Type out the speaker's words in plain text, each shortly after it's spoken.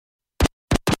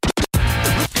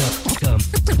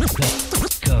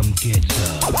Get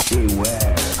up.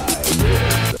 Beware,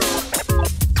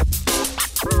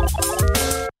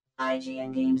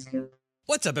 IGN Games Coop.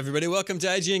 What's up, everybody? Welcome to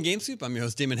IGN Game Scoop. I'm your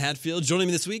host, Damon Hatfield. Joining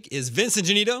me this week is Vincent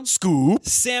Janito, Scoop.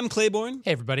 Sam Claiborne,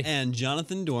 Hey, everybody. and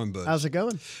Jonathan Dornbush. How's it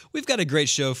going? We've got a great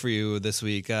show for you this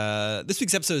week. This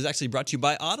week's episode is actually brought to you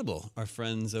by Audible, our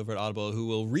friends over at Audible who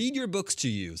will read your books to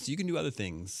you so you can do other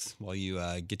things while you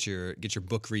get your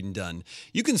book reading done.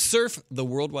 You can surf the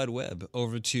World Wide Web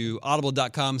over to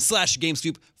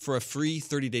audible.com/GameScoop for a free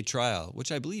 30-day trial,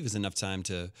 which I believe is enough time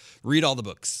to read all the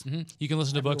books. Mm-hmm. You can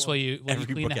listen to books while you Every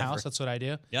clean the book house. ever. That's what I do.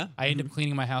 Yeah? I end up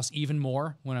cleaning my house even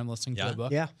more when I'm listening to Yeah? a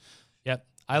book. Yeah. Yep.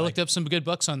 I looked up some good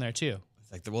books on there too.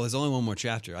 It's like, well, there's only one more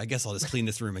chapter. I guess I'll just clean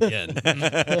this room again.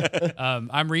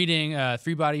 I'm reading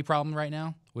Three Body Problem right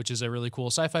now, which is a really cool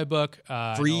sci-fi book.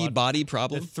 Free body The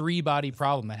problem. Three Body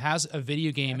Problem. It has a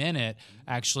video game in it,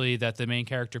 actually, that the main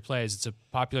character plays. It's a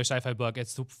popular sci-fi book.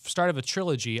 It's the start of a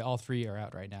trilogy. All three are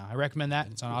out right now. I recommend that.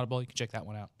 It's on Audible. You can check that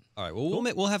one out. All right, well,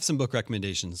 we'll have some book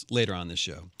recommendations later on this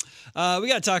show. We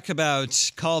got to talk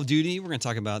about Call of Duty. We're going to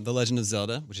talk about The Legend of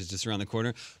Zelda, which is just around the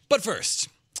corner. But first,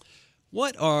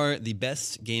 what are the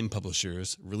best game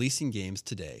publishers releasing games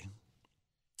today?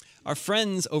 Our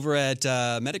friends over at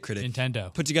Metacritic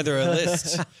Nintendo. put together a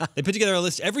list. They put together a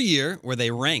list every year where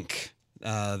they rank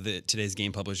today's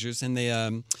game publishers, and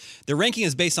their ranking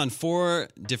is based on four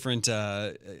different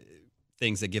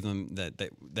things that give them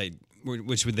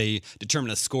which would they determine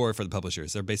a score for the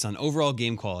publishers. They're based on overall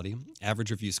game quality,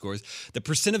 average review scores, the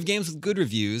percent of games with good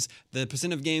reviews, the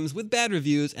percent of games with bad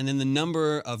reviews, and then the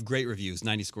number of great reviews,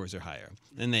 90 scores or higher.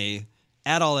 Then they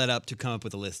add all that up to come up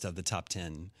with a list of the top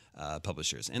 10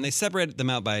 publishers. And they separate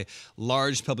them out by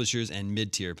large publishers and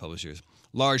mid-tier publishers.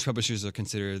 Large publishers are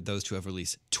considered those who have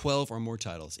released 12 or more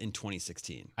titles in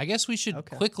 2016. I guess we should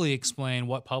quickly explain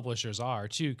what publishers are,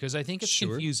 too, because I think it's Sure.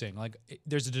 confusing. Like,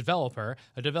 there's a developer.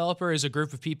 A developer is a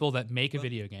group of people that make a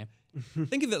video game.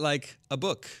 Think of it like a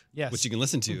book, Yes. which you can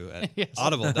listen to at Yes.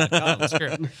 audible.com. That's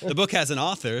true. The book has an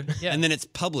author, Yeah. and then it's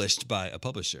published by a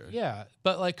publisher. Yeah,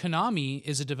 but like Konami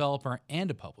is a developer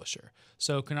and a publisher.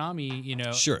 So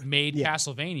Konami, Sure. made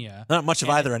Castlevania. Not much of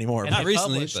either anymore. Not they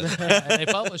recently, published- but and they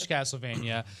published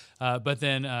Castlevania, but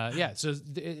then so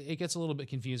it gets a little bit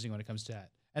confusing when it comes to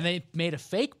that. And they made a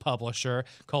fake publisher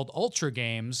called Ultra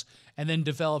Games, and then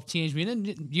developed Teenage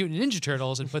Mutant Ninja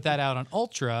Turtles and put that out on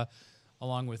Ultra,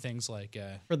 along with things like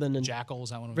For the Jackal. Is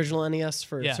that one? Visual NES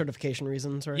for Yeah. certification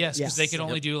reasons, right? Yes, because they could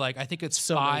only do I think it's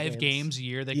So many 5 games. games a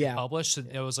year they Yeah. could publish. So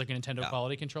it was like a Nintendo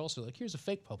quality control. So here's a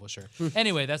fake publisher.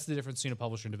 Anyway, that's the difference between a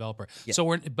publisher and developer. So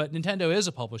but Nintendo is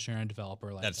a publisher and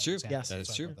developer. Like That's true. Yes. That is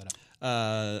So I true. brought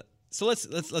that up. So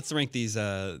let's rank these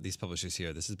publishers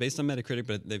here. This is based on Metacritic,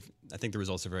 but I think the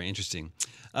results are very interesting.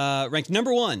 Ranked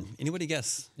number 1. Anybody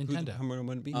guess? Nintendo. Who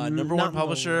would it be? Number one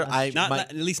publisher.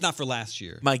 at least not for last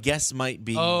year. My guess might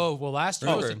be. Oh well, last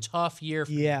year was a Remember. tough year.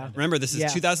 For Yeah. Nintendo. Remember, this is Yeah.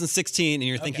 2016, and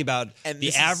you're thinking about And the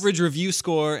this is- average review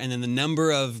score, and then the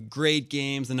number of great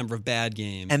games, the number of bad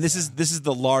games. And this is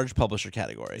the large publisher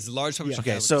category. it's a large publisher.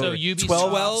 Okay, category. so, Ubisoft.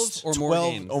 12 or more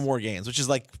 12 games. or more games, which is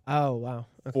like Oh, wow.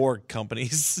 Okay. 4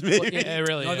 companies. Well, yeah, it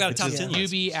really. No, I've got a top is. 10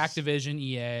 UB, Activision,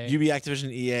 EA, UB,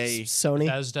 Activision, EA, Sony.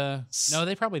 Bethesda. No,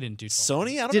 they probably didn't do 12.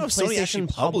 Sony. I don't Did know if Sony PlayStation actually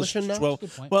publish published enough? 12.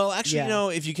 Good point. Well, actually, Yeah.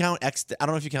 if you count I don't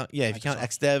know if you count. Yeah, if you count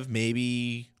XDev,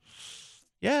 maybe.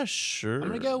 Yeah, sure. I'm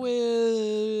gonna go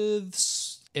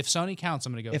with if Sony counts.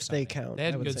 I'm gonna go If with they Sony. count, They I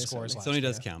had would good say scores. Sony. last Sony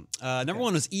does year. count. Number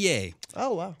 1 was EA,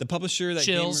 Oh, wow. the publisher that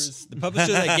Chills.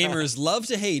 gamers love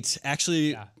to hate.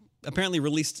 Actually, Yeah. apparently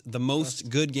released the most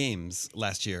good games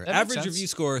last year. That makes Average sense. review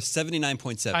score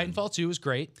 79.7. Titanfall 2 was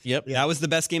great. Yep. That was the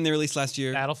best game they released last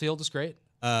year. Battlefield is great.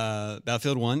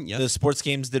 Battlefield 1. Yes. The sports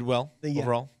games did well Yeah.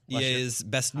 overall. last year. EA's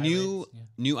best High new ratings, yeah.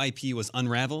 new IP was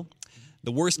Unravel.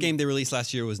 The worst game they released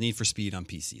last year was Need for Speed on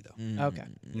PC, though. Okay.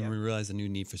 And we realized a new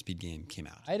Need for Speed game came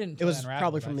out. I didn't. It was play Unravel,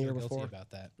 probably but from I the feel year guilty before.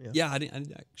 about that. Yeah, I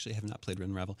actually have not played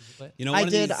Unravel. play it? You know, I one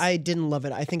of did. these- I didn't love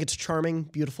it. I think it's charming,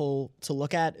 beautiful to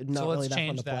look at. Not let's really that fun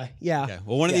change to that. play. Yeah. Okay.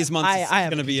 Well, one of Yeah. these months I is have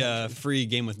going to a be a contention. free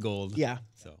game with gold. Yeah.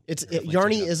 So It's definitely check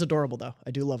Yarny it out. is adorable though. I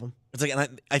do love him. It's like,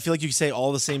 and I feel like you can say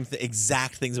all the same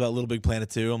exact things about Little Big Planet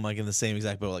 2. I'm like in the same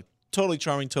exact boat. Like totally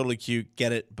charming, totally cute,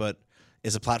 get it, but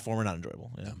it's a platformer, not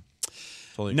enjoyable. Yeah.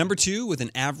 Totally. Number 2, with an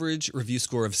average review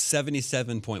score of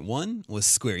 77.1, was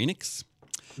Square Enix.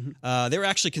 They were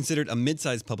actually considered a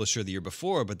mid-sized publisher the year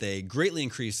before, but they greatly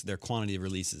increased their quantity of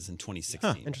releases in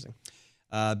 2016. Interesting.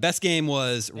 Best game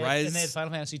was And they had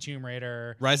Final Fantasy Tomb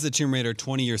Raider. Rise of the Tomb Raider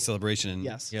 20-year celebration.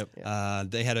 Yes. Yep. Yeah.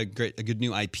 They had a good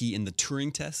new IP in the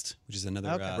Turing Test, which is another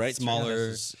Okay. Right, smaller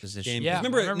Turing Test is game. Yeah,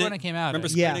 Remember I remember when it came out. Remember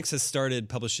It- Square Yeah. Enix has started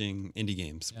publishing indie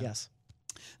games. Yes.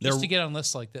 Just to get on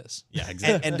lists like this. Yeah,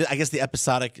 exactly. And I guess the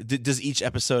episodic. Does each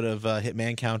episode of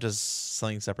Hitman count as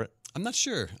something separate? I'm not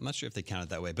sure. I'm not sure if they count it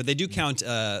that way, but they do count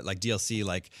like DLC,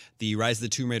 like the Rise of the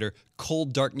Tomb Raider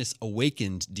Cold Darkness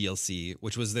Awakened DLC,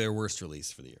 which was their worst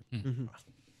release for the year.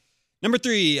 Number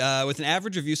 3, with an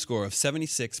average review score of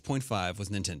 76.5, was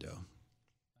Nintendo.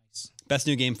 Nice. Best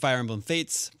new game, Fire Emblem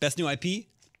Fates. Best new IP,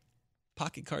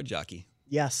 Pocket Card Jockey.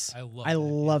 Yes. I love I that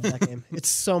love that game. It's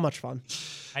so much fun.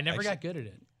 I never got good at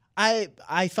it.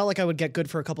 I felt like I would get good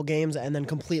for a couple games and then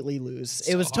completely lose.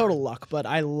 It So was total hard. luck, but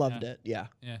I loved it. Yeah.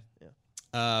 Yeah.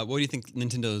 What do you think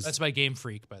Nintendo's That's by Game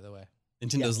Freak, by the way.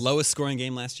 Nintendo's lowest scoring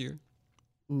game last year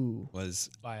Ooh. was?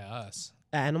 By us.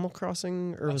 Animal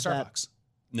Crossing or was that? Starbucks.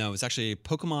 No, it was actually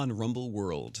Pokemon Rumble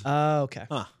World. Oh, okay.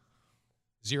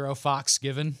 Zero Fox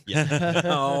given. Yeah.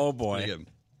 Oh Pretty boy. good.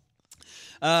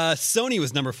 Sony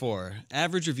was number 4.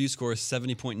 Average review score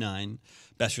 70.9.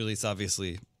 Best release,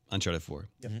 obviously, Uncharted 4.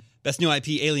 Best new IP,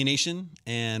 Alienation,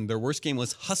 and their worst game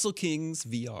was Hustle Kings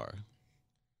VR.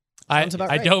 Sounds about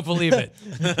I right. don't believe it.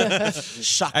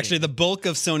 Shocking. Actually, the bulk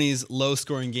of Sony's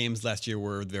low-scoring games last year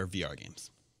were their VR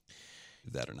games.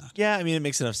 Is that or not? Yeah, I mean, it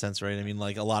makes enough sense, right? I mean,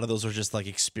 like a lot of those are just like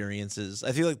experiences.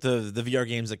 I feel like the VR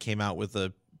games that came out with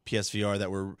the PSVR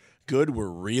that were good were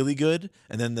really good,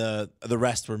 and then the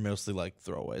rest were mostly like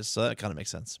throwaways. So that kind of makes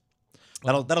sense.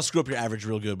 That'll screw up your average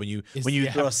real good when you Is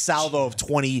throw a the salvo of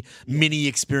 20 mini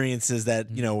experiences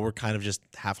that were kind of just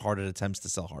half-hearted attempts to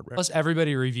sell hardware. Plus,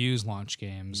 everybody reviews launch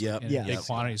games Yep. in Yeah. big Yep.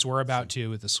 quantities. We're about to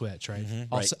with the Switch, right?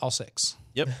 Right. All 6.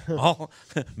 Yep, all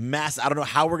mass. I don't know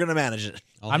how we're gonna manage it.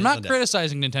 All I'm hands not on deck.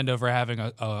 criticizing Nintendo for having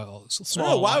a small.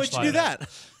 No, why launch would you do lineup. that?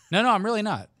 No, I'm really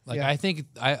not. Like Yeah. I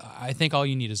think all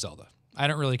you need is Zelda. I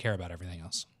don't really care about everything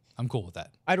else. I'm cool with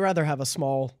that. I'd rather have a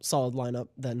small, solid lineup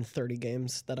than 30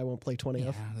 games that I won't play 20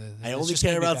 of. I It's only just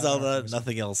care gonna be about down Zelda, numbers.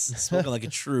 nothing else. Spoken like a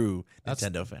true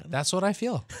Nintendo fan. That's what I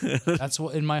feel. That's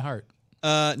what in my heart.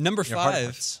 Number Your heart 5.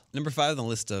 hurts. Number 5 on the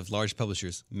list of large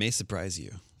publishers may surprise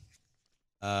you.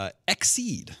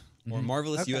 Exceed or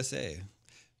Marvelous USA.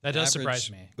 That does Average-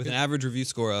 surprise me. With an average review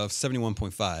score of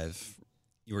 71.5.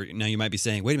 Now you might be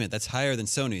saying, wait a minute, that's higher than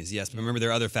Sony's. Yes, but remember there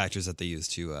are other factors that they use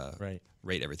to Right.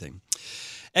 rate everything.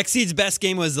 Exceed's best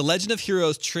game was The Legend of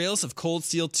Heroes Trails of Cold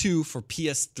Steel 2 for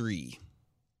PS3.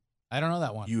 I don't know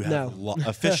that one. You have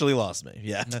officially lost me.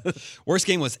 Yeah. Worst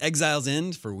game was Exile's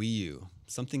End for Wii U.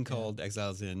 Something called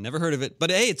Exile's End. Never heard of it, but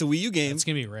hey, it's a Wii U game. It's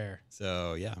gonna be rare.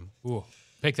 So yeah. Ooh,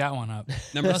 pick that one up.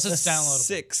 Number Unless it's downloadable.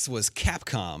 6 was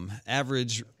Capcom.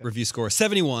 Average review score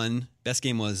 71. Best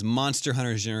game was Monster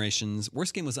Hunter Generations.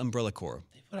 Worst game was Umbrella Corps.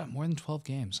 They put out more than 12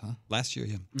 games, huh? Last year,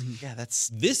 yeah. Yeah, that's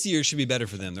This year should be better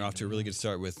for them. They're off to a really good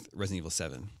start with Resident Evil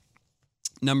 7.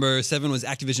 Number 7 was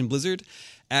Activision Blizzard.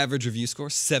 Average review score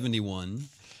 71.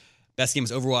 Best game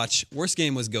was Overwatch. Worst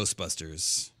game was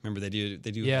Ghostbusters. Remember they do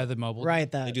Yeah, the mobile.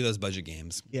 Right, they that. do those budget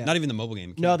games. Yeah. Not even the mobile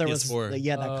game. No, there was PS4,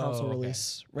 that console okay.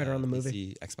 release right around the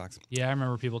movie. PC, Xbox. Yeah, I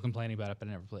remember people complaining about it, but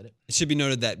I never played it. It should be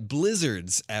noted that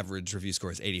Blizzard's average review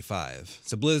score is 85.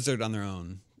 So Blizzard on their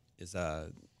own is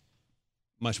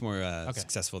much more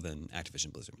successful than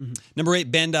Activision Blizzard. Number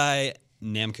 8, Bandai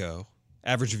Namco.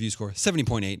 Average review score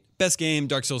 70.8. Best game,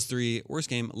 Dark Souls 3. Worst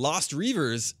game, Lost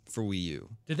Reavers for Wii U.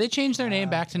 Did they change their name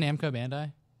back to Namco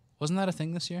Bandai? Wasn't that a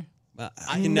thing this year? I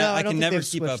can, No, I I don't can think never they've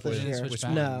keep up switched with this year. which Switched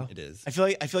one back. it is. I feel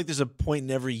like there's a point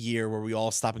in every year where we all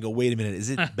stop and go, wait a minute,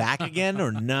 is it back again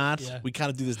or not? Yeah. We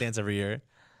kind of do this dance every year.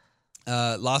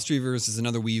 Lost Reavers is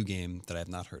another Wii U game that I have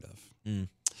not heard of.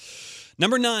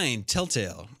 Number 9,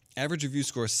 Telltale. Average review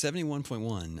score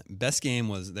 71.1. Best game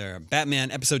was their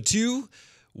Batman Episode 2.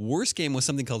 Worst game was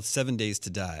something called 7 Days to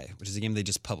Die, which is a game they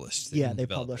just published. Yeah, didn't they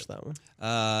develop published it. that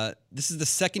one. This is the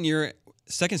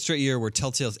second straight year where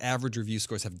Telltale's average review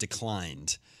scores have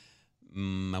declined.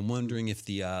 I'm wondering if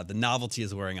the novelty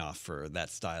is wearing off for that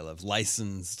style of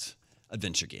licensed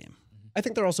adventure game. I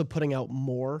think they're also putting out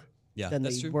more Yeah, than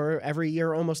that's they true. were every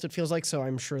year almost, it feels like. So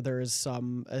I'm sure there is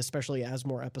some, especially as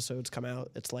more episodes come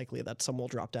out, it's likely that some will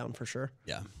drop down for sure.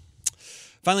 Yeah.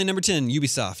 Finally, number 10,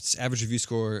 Ubisoft's average review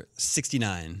score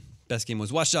 69. Best game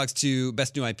was Watch Dogs 2.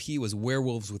 Best new IP was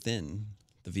Werewolves Within,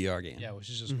 the VR game. Yeah, which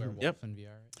is just Werewolf Yep. in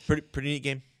VR. Pretty neat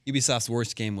game. Ubisoft's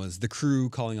worst game was The Crew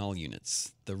Calling All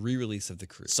Units, the re-release of The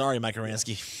Crew. Sorry, Mike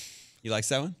Aransky. You like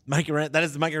that one? That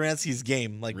is Mike Aransky's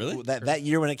game. Like Really? that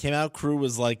year when it came out, Crew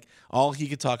was like all he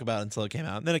could talk about until it came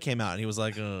out. And then it came out and he was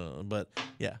like, but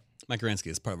yeah. Mike Aransky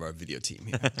is part of our video team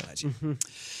here at IG.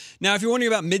 Now, if you're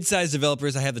wondering about mid-sized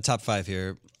developers, I have the top 5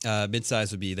 here.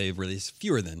 Mid-size would be they've released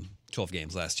fewer than 12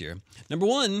 games last year. Number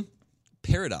 1,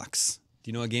 Paradox. Do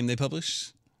you know what game they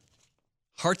published?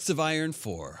 Hearts of Iron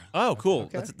 4. Oh, cool.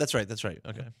 That's right.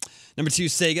 Okay. Number 2,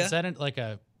 Sega. Is that like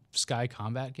a Sky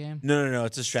Combat game? No.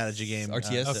 It's a strategy game.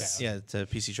 RTS? Okay. Yeah, it's a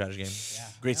PC strategy game. Yeah,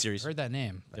 Great I've series. heard that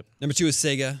name. Yep. Number 2 is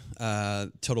Sega.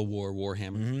 Total War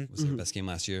Warhammer was their best game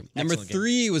last year. Number Excellent game.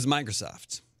 3 was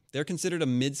Microsoft. They're considered a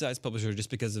mid-sized publisher just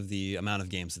because of the amount of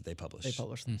games that they publish. They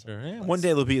publish them. Sure, yeah. One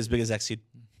day they'll be as big as Xseed.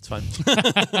 It's fine.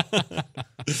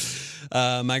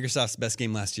 Microsoft's best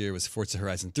game last year was Forza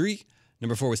Horizon 3.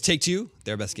 Number 4 was Take-Two.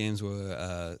 Their best games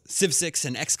were Civ 6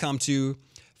 and XCOM 2.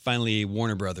 Finally,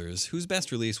 Warner Brothers, whose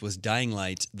best release was Dying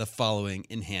Light, the following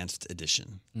enhanced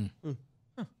edition.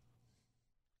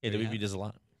 AWB does a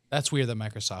lot. That's weird that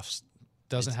Microsoft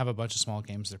doesn't have a bunch of small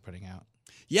games they're putting out.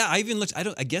 Yeah, I even looked.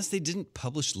 I guess they didn't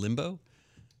publish Limbo.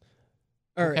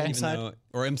 Or Okay. Inside.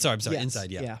 I'm sorry. Yes,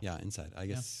 Inside. yeah. Yeah, Inside. I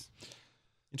guess.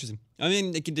 Interesting. I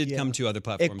mean, it did Yeah. come to other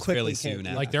platforms quickly fairly came, soon.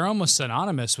 yeah. after. Like they're almost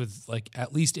synonymous with like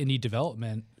at least indie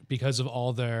development because of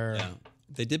all their. Yeah.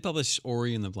 They did publish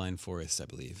Ori and the Blind Forest, I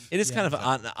believe. It is kind of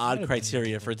an odd been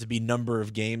criteria for it to be number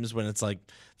of games when it's like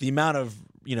the amount of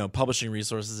publishing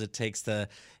resources it takes to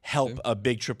help a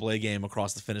big AAA game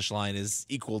across the finish line is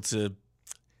equal to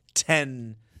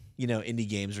 10 indie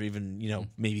games or even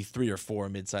maybe 3 or 4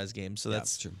 mid-sized games. So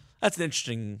that's true. That's an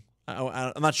interesting.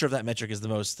 I'm not sure if that metric is the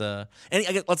most.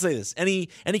 Let's say this: any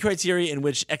criteria in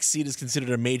which Xseed is considered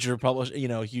a major publisher,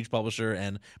 a huge publisher,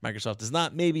 and Microsoft is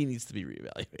not, maybe needs to be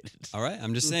reevaluated. All right.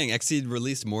 I'm just saying, Xseed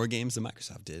released more games than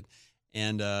Microsoft did.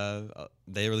 And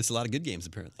they released a lot of good games,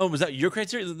 apparently. Oh, was that your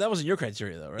criteria? That wasn't your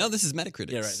criteria, though, right? No, this is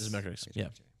Metacritic. Yeah, right. This is Metacritic. Yeah.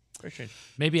 Very strange.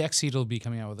 Maybe Xseed will be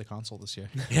coming out with a console this year.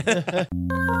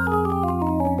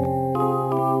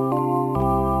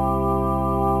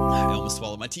 I almost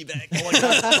swallowed my tea bag.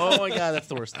 Oh my god, that's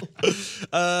the worst.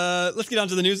 Let's get on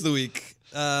to the news of the week.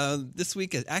 This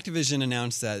week, Activision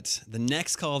announced that the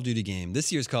next Call of Duty game,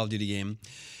 this year's Call of Duty game,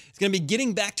 is going to be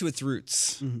getting back to its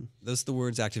roots. Those are the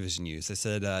words Activision used. They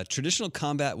said traditional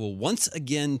combat will once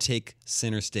again take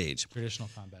center stage. Traditional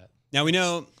combat. Now we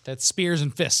know. That's spears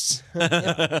and fists.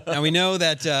 Now we know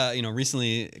that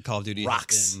recently Call of Duty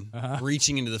Rocks. has been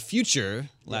reaching into the future.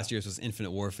 Last year's was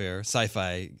Infinite Warfare,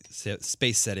 sci-fi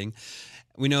space setting.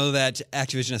 We know that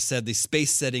Activision has said the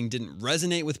space setting didn't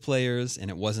resonate with players,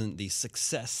 and it wasn't the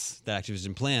success that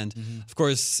Activision planned. Of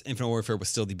course, Infinite Warfare was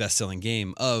still the best-selling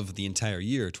game of the entire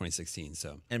year, 2016.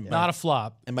 So, And Not a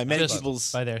flop. And by many Just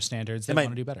people's- by their standards, they and by-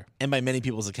 want to do better. and by many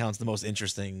people's accounts, the most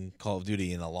interesting Call of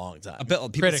Duty in a long time. people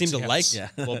Critics seem to like. accounts. Yeah.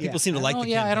 Well, people seem to like. Oh the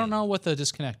yeah, I don't campaign. know what the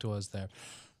disconnect was there.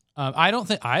 I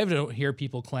don't hear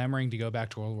people clamoring to go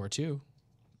back to World War II,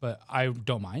 but I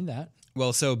don't mind that.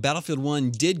 Well, so Battlefield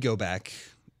 1 did go back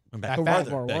Back, World back.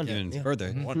 War One. even Yeah.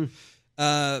 further. One.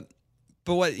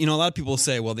 But what a lot of people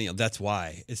say, well, that's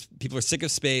why. It's people are sick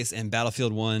of space, and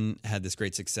Battlefield 1 had this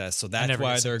great success, so that's never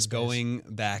why get sick they're of space. going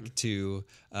back to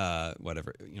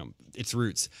its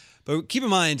roots. But keep in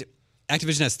mind,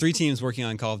 Activision has 3 teams working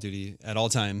on Call of Duty at all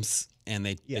times, and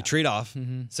they trade off.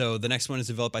 So the next one is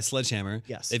developed by Sledgehammer.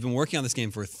 Yes. They've been working on this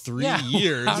game for 3 Yeah.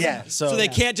 years. Yeah, So they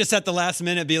can't just at the last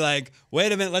minute be like,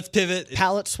 wait a minute, let's pivot.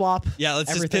 Palette swap. Yeah,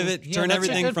 let's everything. just pivot, Yeah, turn that's a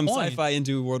everything good from point. sci-fi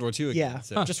into World War II again. Yeah,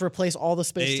 So, just replace all the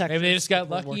space They- tech. Maybe they just got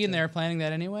World War lucky and II. they were planning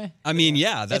that anyway. I mean,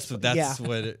 that's what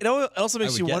It also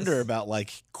makes would you wonder guess. about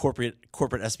like corporate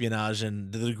espionage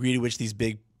and the degree to which these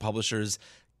big publishers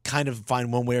kind of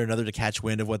find one way or another to catch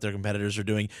wind of what their competitors are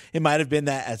doing. It might have been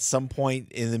that at some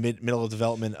point in the middle of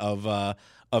development of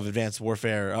Advanced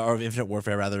Warfare or of Infinite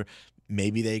Warfare rather,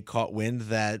 maybe they caught wind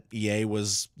that EA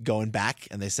was going back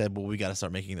and they said, well, we got to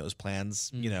start making those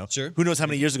plans. Sure. Who knows how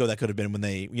many years ago that could have been when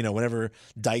they, whenever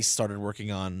DICE started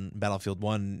working on Battlefield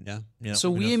 1. Yeah. So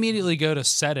who we knows? immediately go to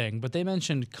setting, but they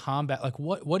mentioned combat. Like,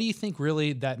 what do you think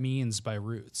really that means by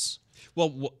roots?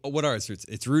 Well, what are its roots?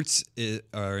 Its roots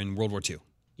are in World War II.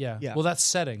 Yeah. Yeah. Well, that's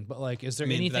setting, but like, is there I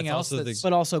mean, anything that's else also that's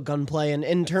but also gunplay, and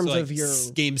in terms So, like, of your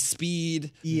game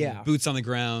speed, Yeah. boots on the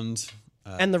ground.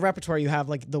 and the repertoire you have,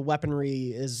 like the weaponry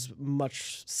is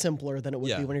much simpler than it would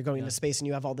Yeah. be when you're going into space and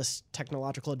you have all this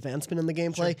technological advancement in the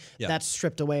gameplay. Yeah. That's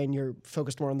stripped away and you're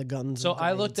focused more on the guns. So and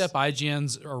I looked grenades. up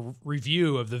IGN's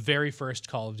review of the very first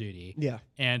Call of Duty. Yeah.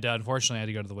 And unfortunately, I had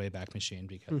to go to the Wayback Machine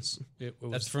because it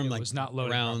was, That's from it like was not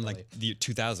loading around properly. like the year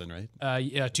 2000, right?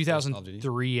 Yeah,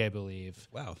 2003, I believe.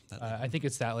 Wow. That, I think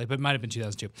it's that late, but it might have been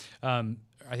 2002.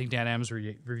 I think Dan Adams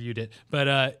reviewed it,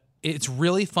 but it's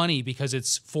really funny because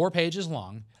it's 4 pages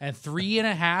long, and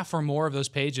 3.5 or more of those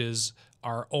pages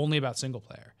are only about single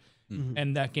player.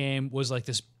 And that game was like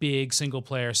this big single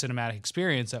player cinematic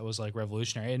experience that was like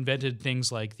revolutionary. It invented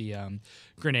things like the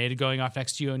grenade going off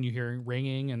next to you and you hearing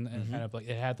ringing and kind of like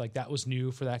it had like that was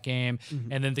new for that game.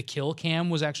 And then the kill cam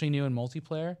was actually new in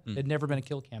multiplayer. There'd never been a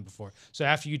kill cam before. So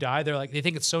after you die, they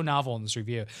think it's so novel in this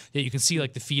review that you can see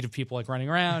like the feed of people like running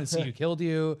around and see who killed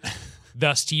you.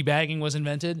 Thus, teabagging was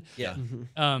invented. Yeah.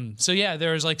 So yeah,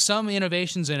 there's like some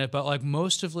innovations in it, but like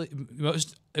most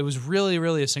it was really,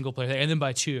 really a single player thing. And then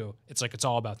by 2, it's like it's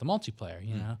all about the multiplayer,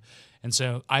 you know. And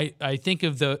so I think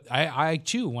of I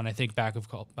too when I think back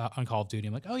on Call of Duty,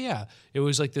 I'm like, oh yeah, it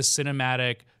was like this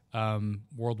cinematic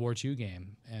World War II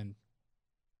game, and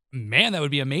man, that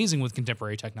would be amazing with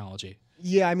contemporary technology.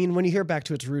 Yeah, I mean, when you hear back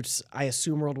to its roots, I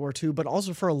assume World War II, but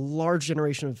also for a large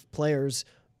generation of players,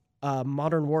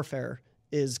 Modern Warfare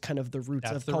is kind of the roots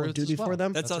That's of the Call of roots Duty as well. for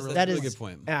them. That's also That a really is- good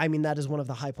point. I mean, that is one of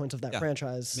the high points of that Yeah.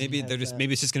 franchise. Maybe they're just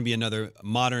maybe it's just going to be another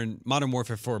modern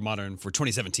Warfare for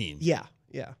 2017. Yeah,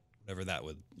 yeah. Whatever that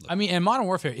would. Look. I mean, and Modern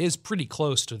Warfare is pretty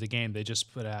close to the game they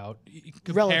just put out.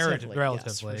 Relatively,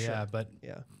 Relatively, yes, for yeah, sure. but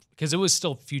Yeah. because it was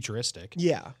still futuristic,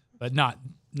 Yeah. but not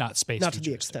space. Not to the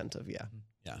futuristic. extent of, yeah.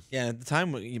 Yeah, at the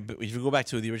time, if you go back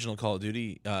to the original Call of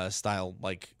Duty style,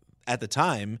 like at the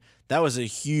time, that was a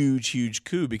huge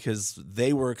coup because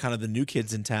they were kind of the new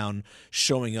kids in town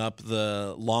showing up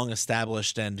the long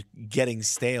established and getting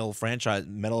stale franchise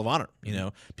Medal of Honor. You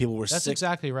know, people were That's sick.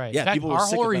 exactly right. Yeah, In fact, people were our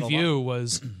sick whole of Medal of review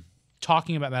was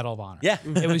talking about Medal of Honor. Yeah.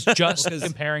 It was just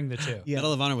comparing the two. Yeah.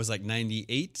 Medal of Honor was like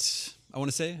 98, I want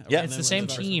to say. Yeah. It's the same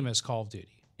team as Call of Duty.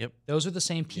 Yep. Those are the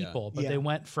same people, but Yeah. they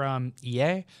went from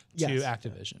EA to Yes.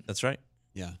 Activision, That's right.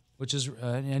 Yeah. which is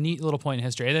a neat little point in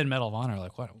history. And then Medal of Honor,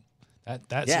 like what?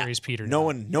 That Yeah. series petered No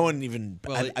out. one even.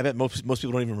 Well, I bet most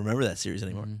people don't even remember that series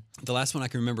anymore. The last one I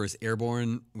can remember is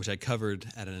Airborne, which I covered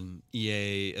at an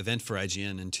EA event for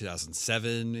IGN in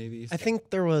 2007, maybe. I think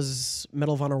there was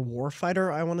Medal of Honor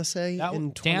Warfighter, I want to say.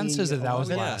 in Dan says that was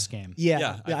the 2011. last game. Yeah, Yeah, yeah,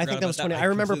 I I forgot think that was about that. 20. I I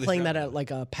remember completely playing forgot that about at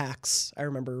like a PAX. I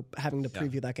remember having to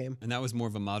preview that game. And that was more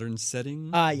of a modern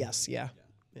setting. Yes, yeah.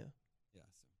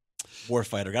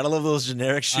 Warfighter, gotta love those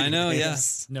generic shooters. I know, yeah.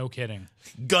 No kidding.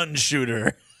 Gun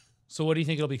shooter. So what do you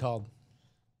think it'll be called?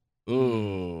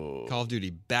 Ooh. Call of Duty,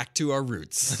 back to our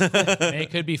roots.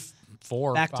 It could be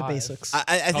 4 or Back to 5. basics. I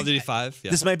Call of think Duty 5.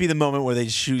 Yeah. this might be the moment where they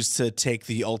choose to take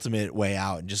the ultimate way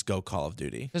out and just go Call of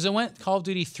Duty. Because it went Call of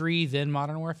Duty 3, then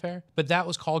Modern Warfare, but that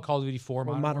was called Call of Duty 4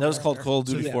 Modern Modern That was Warfare. called Call of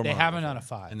Duty yeah, 4. They Modern haven't Warfare. done a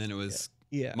 5. And then it was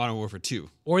Yeah. Modern Warfare 2.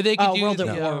 Or they could do World at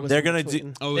the, War was They're in gonna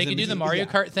between. do. Oh, they could do the Mario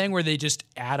Yeah. Kart thing where they just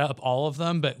add up all of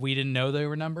them, but we didn't know they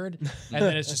were numbered, and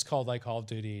then it's just called like Call of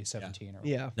Duty 17 or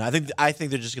Yeah. No, I think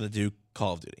they're just gonna do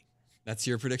Call of Duty. That's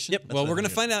your prediction? Yep, that's Well, what we're I'm going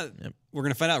to find out. Yep. We're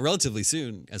going to find out relatively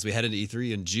soon as we head into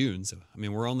E3 in June. So, I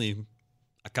mean, we're only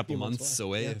a couple months months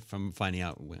away. away from finding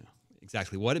out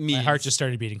exactly what it means. my heart just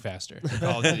started beating faster.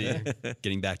 Call of Duty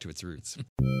getting back to its roots.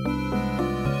 All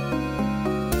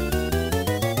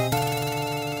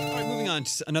right, moving on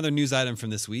to another news item from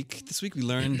this week. This week we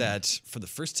learned that for the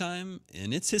first time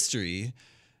in its history,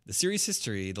 the series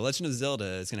history, The Legend of Zelda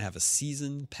is going to have a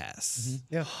season pass.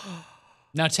 Yeah.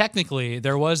 Now, technically,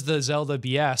 there was the Zelda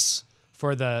BS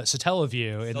for the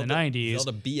Satellaview in the 90s.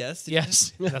 Zelda BS? did you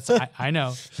Yes, I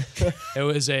know. It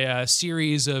was a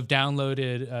series of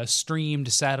downloaded,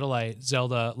 streamed satellite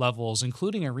Zelda levels,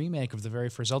 including a remake of the very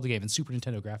first Zelda game in Super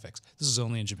Nintendo graphics. This is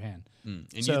only in Japan. And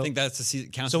So- you think that's a season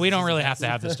counts? So as we a don't season really pass?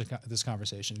 have to have this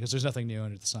conversation because there's nothing new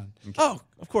under the sun. Oh,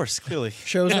 of course, clearly.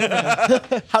 Shows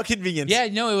up. How convenient. Yeah,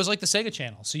 no, it was like the Sega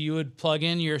Channel. So you would plug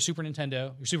in your Super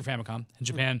Nintendo, your Super Famicom in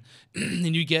Japan,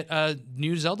 and you get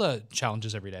new Zelda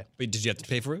challenges every day. Wait, did you have to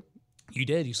pay for it? You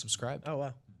did. You subscribed. Oh,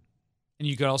 wow. And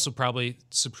you could also probably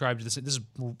subscribe to this. This is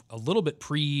a little bit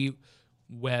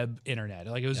pre-web internet.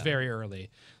 Like it was very early.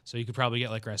 So you could probably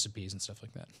get like recipes and stuff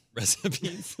like that.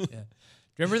 Recipes?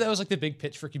 Remember that was like the big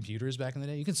pitch for computers back in the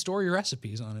day? You can store your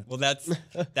recipes on it. Well, that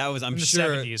was I'm the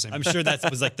sure 70s, I mean. I'm sure that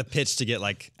was like the pitch to get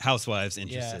like housewives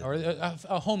interested. Yeah, or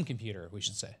a home computer, we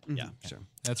should say. Yeah, sure.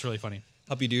 That's really funny.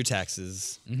 Help you do your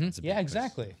taxes. It's a big Yeah, push.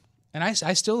 exactly. And I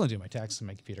still don't do my taxes on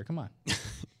my computer. Come on.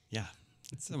 Yeah,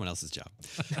 it's someone else's job.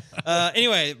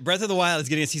 Anyway, Breath of the Wild is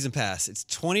getting a season pass. It's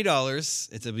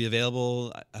 $20. It'll be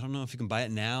available. I don't know if you can buy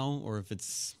it now or if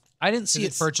it's I didn't see it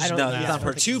It's- purchased. I don't- No, Yeah, it's I not don't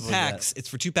for purchasable two yet. packs. It's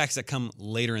for 2 packs that come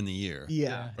later in the year.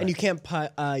 Yeah. And you can't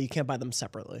buy them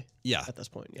separately Yeah, at this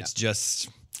point. Yeah. it's just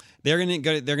they're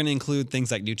gonna include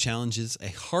things like new challenges, a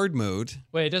hard mode.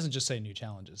 Wait, it doesn't just say new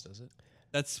challenges, does it?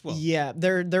 That's well, Yeah,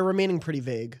 they're remaining pretty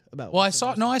vague about. Well, I what's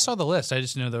saw the list. I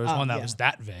just knew there was one that yeah. was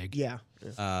that vague. Yeah.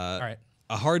 All right.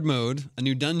 a hard mode, a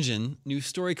new dungeon, new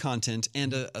story content,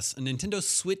 and a Nintendo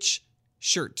Switch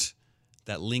shirt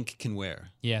that Link can wear.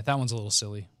 Yeah, that one's a little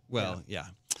silly. Well, yeah.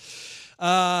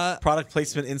 Product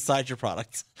placement inside your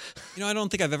product. I don't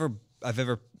think I've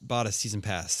ever bought a season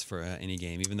pass for any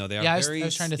game, even though they are Yeah, I very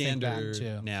was trying to think back, standard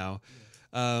too. now.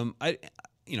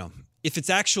 If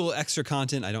it's actual extra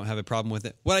content, I don't have a problem with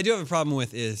it. What I do have a problem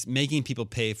with is making people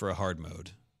pay for a hard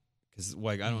mode, because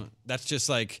That's just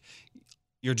like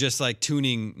you're just like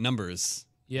tuning numbers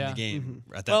in the game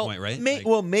at that point, right?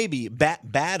 Maybe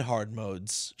bad hard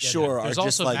modes, Yeah, sure, there's are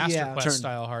just also like Master Quest turn-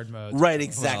 style hard modes. right,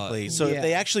 exactly. So if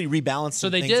they actually rebalance, So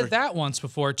some they things did or- that once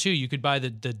before too. You could buy the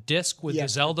disc with Yeah, the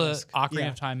Zelda disc. Ocarina Yeah.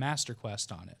 of Time Master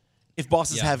Quest on it. If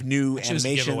bosses Yeah. have new Which was a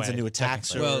animations giveaway, and new attacks,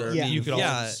 technically. or Well, Yeah. You could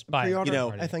Yeah. always buy it. Pre-order, you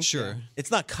know, I think. Sure. it's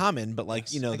not common, but like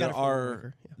I got there it for are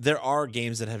Walker, yeah. there are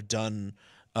games that have done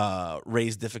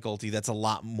raised difficulty that's a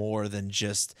lot more than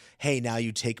just, hey, now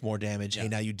you take more damage, hey,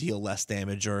 now you deal less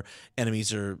damage, or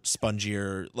enemies are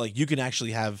spongier. Like you can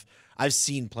actually have, I've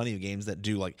seen plenty of games that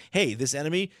do like, hey, this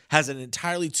enemy has an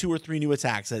entirely 2 or 3 new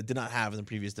attacks that it did not have in the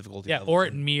previous difficulty Yeah, level. or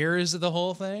it mirrors the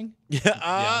whole thing.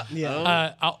 yeah,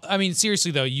 I mean,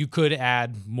 seriously though, you could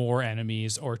add more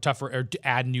enemies or tougher, or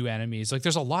add new enemies. Like,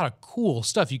 there's a lot of cool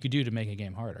stuff you could do to make a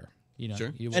game harder.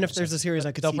 Sure. And if there's a series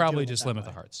I could they'll see probably doing it just that limit way,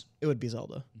 the hearts. it would be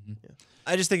Zelda.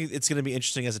 I just think it's going to be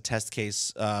interesting as a test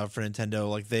case for Nintendo.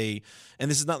 Like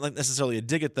and this is not like necessarily a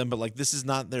dig at them, but like this is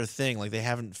not their thing. Like they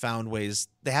haven't found ways.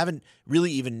 They haven't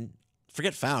really even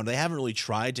they haven't really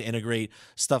tried to integrate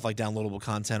stuff like downloadable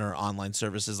content or online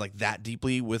services like that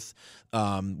deeply with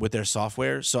their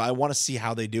software. So I want to see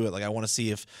how they do it. Like I want to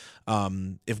see if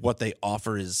what they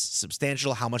offer is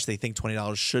substantial, how much they think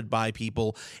 $20 should buy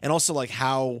people, and also like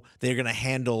how they're going to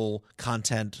handle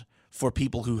content for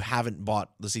people who haven't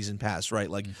bought the season pass,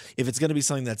 right? Like if it's going to be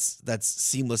something that's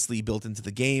seamlessly built into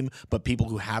the game, but people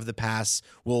who have the pass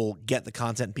will get the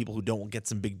content, and people who don't will get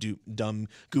some big dumb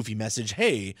goofy message,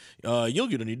 hey, you're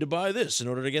going to need to buy this in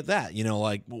order to get that.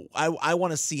 Like I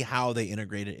want to see how they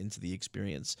integrate it into the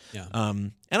experience. Yeah.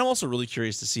 And I'm also really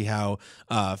curious to see how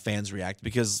fans react,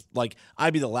 because like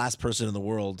I'd be the last person in the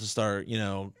world to start,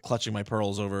 clutching my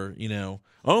pearls over,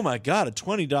 oh my God, a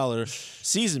 $20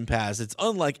 season pass. It's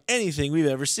unlike anything we've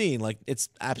ever seen. Like, it's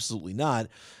absolutely not.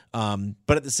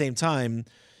 But at the same time,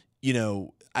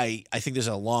 I think there's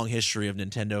a long history of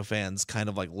Nintendo fans kind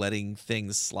of like letting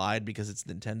things slide because it's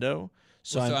Nintendo.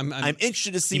 So, Well, so I'm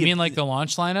interested to see. You mean like the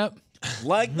launch lineup?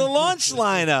 like the launch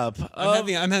lineup? I'm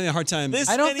having a hard time. this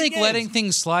I don't many think games. letting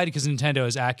things slide because Nintendo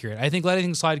is accurate. I think letting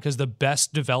things slide because the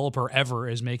best developer ever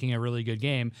is making a really good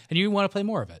game, and you want to play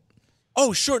more of it.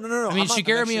 Oh, sure. No. I mean, I'm not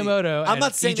Shigeru actually- Miyamoto I'm and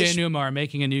not saying they EJ should- Numa are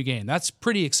making a new game. That's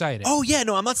pretty exciting. Oh yeah,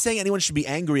 no, I'm not saying anyone should be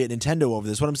angry at Nintendo over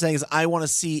this. What I'm saying is I want to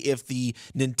see if the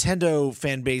Nintendo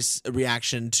fan base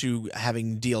reaction to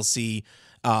having DLC,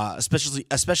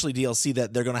 especially DLC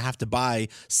that they're going to have to buy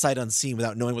sight unseen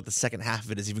without knowing what the second half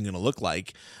of it is even going to look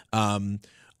like.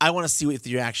 I want to see if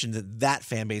the reaction that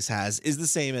fan base has is the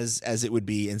same as it would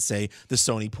be in, say, the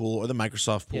Sony pool or the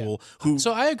Microsoft pool. Who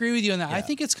So I agree with you on that. I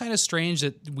think it's kind of strange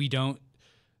that we don't.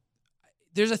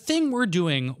 There's a thing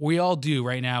we all do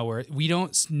right now where we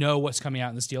don't know what's coming out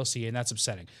in this DLC, and that's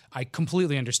upsetting. I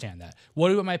completely understand that.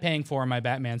 What am I paying for in my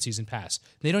Batman season pass?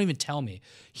 They don't even tell me.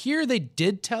 Here they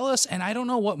did tell us, and I don't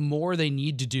know what more they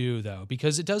need to do, though,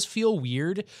 because it does feel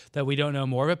weird that we don't know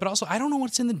more of it, but also I don't know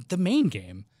what's in the main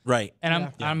game. right?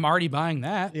 And I'm already buying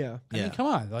that. Yeah. I mean, come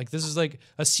on. Like, this is like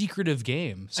a secretive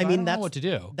game. So I mean, don't know that's what to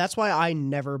do. That's why I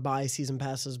never buy season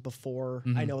passes before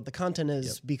I know what the content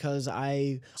is, because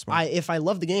if I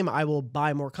love the game, I will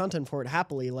buy more content for it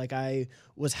happily. Like I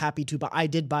was happy to buy. I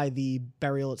did buy the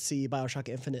Burial at Sea BioShock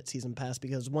Infinite season pass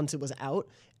because once it was out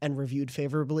and reviewed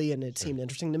favorably and it seemed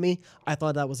interesting to me, I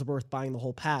thought that was worth buying the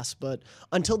whole pass. But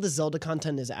until the Zelda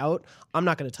content is out, I'm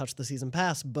not going to touch the season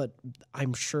pass. But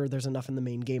I'm sure there's enough in the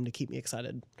main game to keep me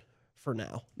excited for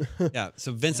now. Yeah.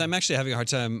 So Vince, I'm actually having a hard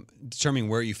time determining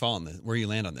where you fall on this, where you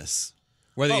land on this.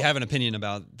 Whether you have an opinion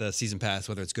about the season pass,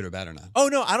 whether it's good or bad or not. Oh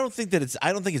no, I don't think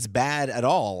it's bad at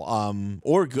all.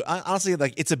 Or good. Honestly,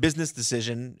 like it's a business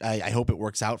decision. I hope it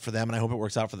works out for them, and I hope it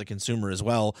works out for the consumer as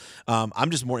well.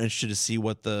 I'm just more interested to see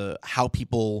how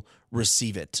people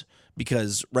receive it,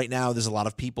 because right now there's a lot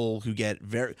of people who get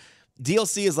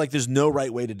DLC is like there's no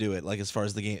right way to do it. Like as far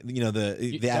as the game,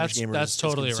 the average gamer. That's is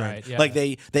totally concerned. right. Yeah. Like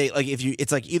they like if you,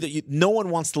 it's like either no one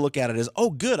wants to look at it as,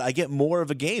 oh good, I get more of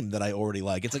a game that I already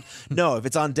like. It's like no, if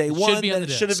it's on day one, be on then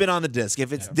the it should have disc. been on the disc.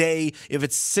 If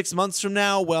it's 6 months from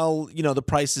now, well, the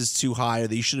price is too high, or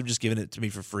that you should have just given it to me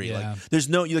for free. Yeah. Like there's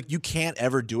no you can't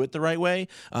ever do it the right way.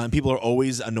 People are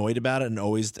always annoyed about it and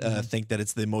always think that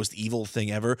it's the most evil thing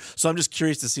ever. So I'm just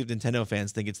curious to see if Nintendo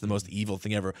fans think it's the most evil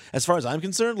thing ever. As far as I'm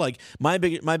concerned, like my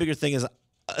bigger thing is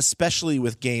especially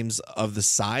with games of the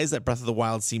size that Breath of the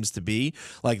Wild seems to be,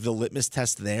 like the litmus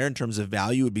test there in terms of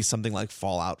value would be something like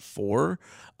Fallout 4,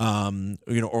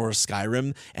 or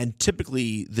Skyrim. And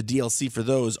typically the DLC for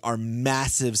those are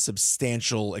massive,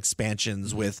 substantial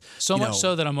expansions with So much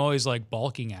so that I'm always like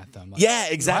balking at them. Like, yeah,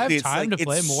 exactly. Do I have time to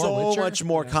play it's more so Witcher? much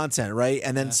more content, right?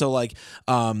 And then so like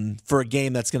for a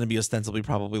game that's going to be ostensibly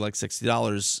probably like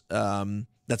 $60,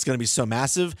 that's going to be so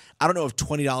massive. I don't know if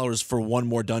 $20 for one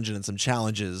more dungeon and some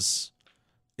challenges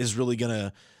is really going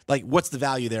to, like, what's the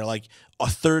value there? Like a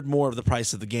third more of the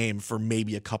price of the game for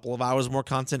maybe a couple of hours more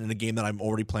content in a game that I'm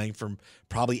already playing for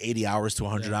probably 80 hours to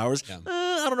 100 hours. Yeah.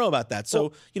 I don't know about that.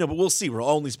 So, but we'll see. We're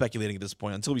only speculating at this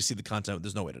point. Until we see the content,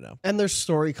 there's no way to know. And there's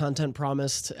story content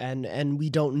promised, and we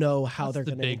don't know how they're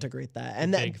the going to big- integrate that.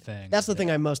 And big thing. that's the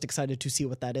thing I'm most excited to see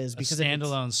what that is. A Because if it's-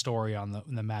 standalone story on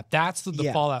the map. That's the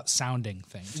Yeah. Fallout sounding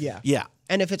thing. Yeah. Yeah.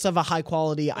 And if it's of a high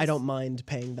quality, I don't mind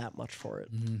paying that much for it.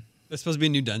 There's supposed to be a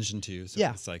new dungeon too. So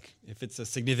Yeah. it's like if it's a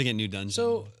significant new dungeon,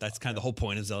 So- that's kind of the whole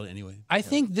point of Zelda anyway. I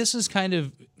think this is kind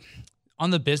of on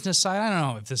the business side. I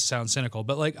don't know if this sounds cynical,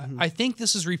 but like I think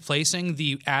this is replacing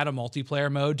the add a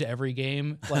multiplayer mode to every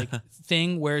game like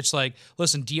thing where it's like,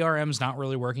 listen, DRM's not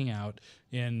really working out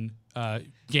in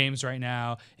games right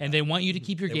now, and they want you to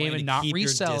keep your They game want you and to not keep your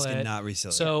resell disc it. and not resell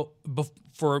it. So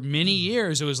for many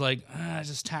years, it was like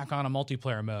just tack on a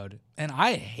multiplayer mode, and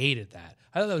I hated that.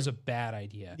 I thought that was a bad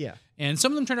idea. Yeah. And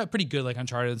some of them turned out pretty good, like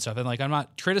Uncharted and stuff. And like, I'm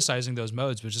not criticizing those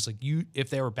modes, but just like if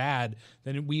they were bad,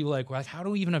 then we're like, how do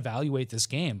we even evaluate this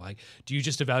game? Like, do you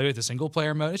just evaluate the single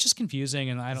player mode? It's just confusing,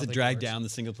 and I don't Does it think drag works. down the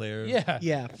single player? Yeah.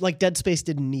 Yeah. Like Dead Space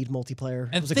didn't need multiplayer. It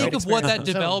And was a think great of what experience that on its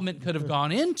own. development could have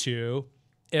gone into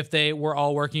if they were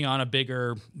all working on a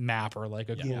bigger map or like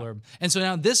a cooler. And so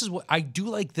now this is what I do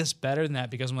like this better than that,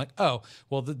 because I'm like, oh,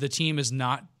 well, the team is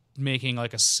not making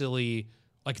like a silly.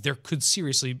 Like there could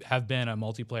seriously have been a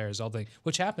multiplayer Zelda thing,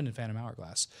 which happened in Phantom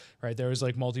Hourglass, right? There was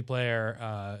like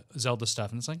multiplayer Zelda stuff,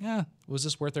 and it's like, was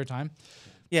this worth their time?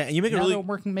 Yeah, and you make a Now really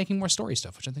they're making more story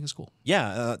stuff, which I think is cool.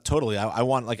 Yeah, totally. I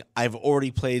want, like, I've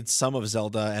already played some of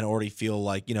Zelda and already feel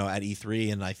like, at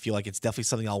E3, and I feel like it's definitely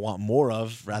something I'll want more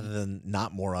of rather than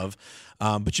not more of.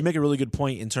 But you make a really good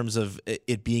point in terms of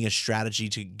it being a strategy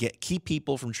to keep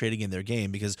people from trading in their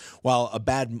game, because while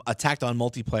a tacked on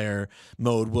multiplayer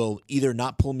mode will either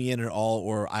not pull me in at all,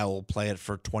 or I will play it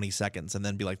for 20 seconds and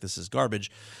then be like, this is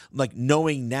garbage. Like,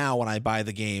 knowing now when I buy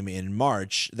the game in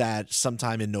March that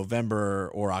sometime in November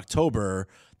or October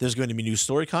there's going to be new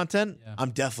story content, I'm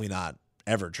definitely not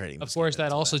ever trading. Of course,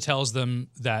 that also tells them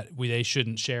that they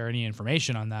shouldn't share any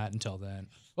information on that until then.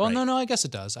 Well, Right. no, I guess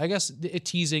it does. I guess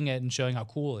teasing it and showing how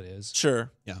cool it is.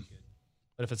 Sure. Yeah.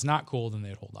 But if it's not cool, then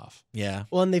they'd hold off. Yeah.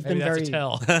 Well, and they've Maybe been that's very a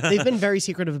tell. they've been very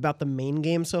secretive about the main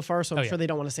game so far, so I'm Oh, yeah. sure they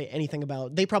don't want to say anything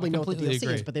about. They probably I know what the completely DLC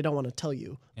is, agree. but they don't want to tell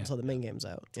you until the main game's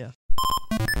out. Yeah.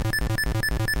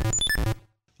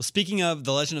 Well, speaking of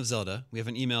The Legend of Zelda, we have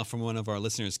an email from one of our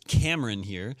listeners, Cameron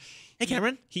here. Hey,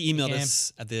 Cameron. He emailed Cam.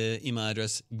 us at the email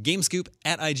address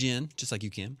gamescoop@IGN, just like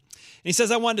you can. And he says,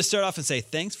 I wanted to start off and say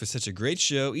thanks for such a great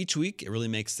show each week. It really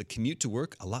makes the commute to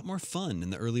work a lot more fun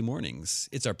in the early mornings.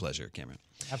 It's our pleasure, Cameron.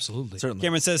 Absolutely. Certainly.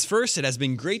 Cameron says, first, it has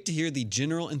been great to hear the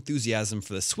general enthusiasm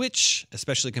for the Switch,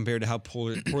 especially compared to how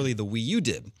poorly the Wii U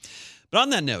did. But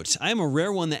on that note, I am a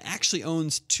rare one that actually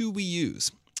owns 2 Wii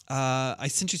U's. I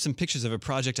sent you some pictures of a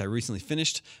project I recently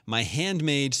finished, my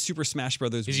handmade Super Smash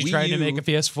Brothers Is Wii he trying to U make a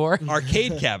PS4?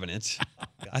 arcade cabinet.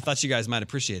 I thought you guys might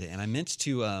appreciate it, and I meant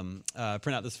to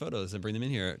print out those photos and bring them in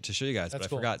here to show you guys, but That's I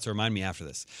cool. forgot. So remind me after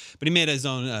this. But he made his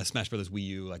own Smash Brothers Wii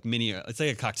U, like mini. It's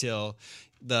like a cocktail,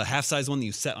 the half-size one that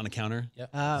you set on a counter. Yep.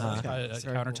 Okay.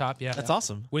 Countertop, yeah. That's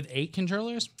awesome. With 8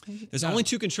 controllers? There's No. only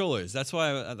 2 controllers. That's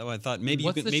why I thought maybe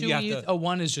What's you the could, maybe you have Chewy? to. Oh,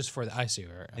 one is just for the. I see.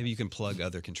 Right. Maybe you can plug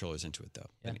other controllers into it, though.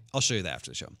 Anyway, I'll show you that after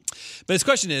the show. But his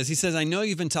question is, he says, I know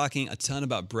you've been talking a ton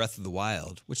about Breath of the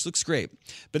Wild, which looks great,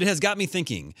 but it has got me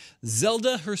thinking,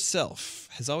 Zelda herself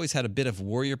has always had a bit of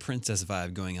warrior princess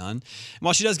vibe going on. And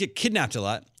while she does get kidnapped a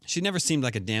lot, she never seemed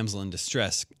like a damsel in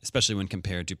distress, especially when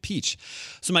compared to Peach.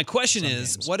 So my question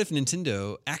is, what if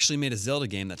Nintendo actually made a Zelda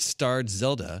game that starred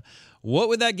Zelda? What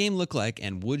would that game look like,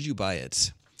 and would you buy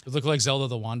it? It looked like Zelda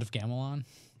the Wand of Gamelon.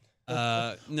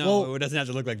 No, it doesn't have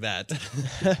to look like that.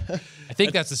 I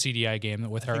think that's the CDI game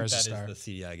with her I think as a that star. is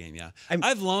the CDI game, yeah.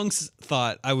 I've long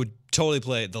thought I would totally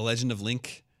play The Legend of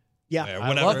Link Yeah. Or I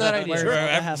whatever. love that idea. Or Sure,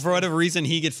 that has for whatever reason,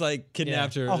 he gets like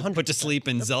kidnapped Yeah. or Oh, 100%. put to sleep,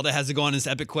 and Zelda has to go on his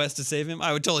epic quest to save him.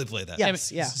 I would totally play that. Yeah. I mean,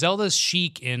 yeah. Zelda's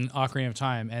chic in Ocarina of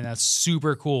Time, and that's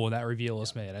super cool when that reveal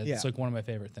was made. It's Yeah. like one of my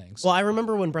favorite things. Well, I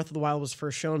remember when Breath of the Wild was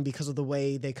first shown, because of the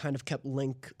way they kind of kept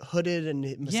Link hooded and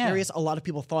mysterious, a lot of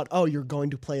people thought, oh, you're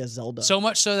going to play as Zelda. So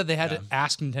much so that they had to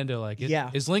ask Nintendo, like, Yeah.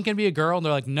 is Link gonna be a girl? And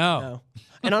they're like, no. No.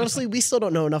 And honestly, we still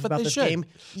don't know enough about they this should. game.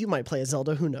 You might play as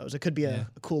Zelda. Who knows? It could be a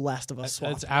cool Last of Us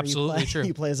swap. That's where you absolutely play- true.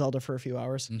 You play as Zelda for a few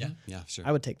hours. Yeah, sure.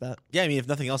 I would take that. Yeah, I mean, if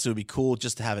nothing else, it would be cool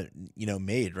just to have it,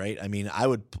 made, right? I mean, I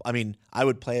would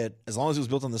play it as long as it was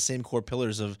built on the same core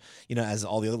pillars of, as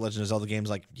all the other Legend of Zelda games.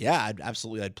 Like, yeah,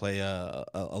 I'd play a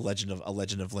Legend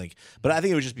of Link. But I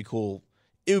think it would just be cool.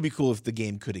 It would be cool if the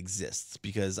game could exist,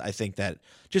 because I think that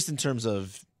just in terms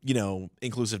of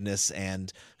inclusiveness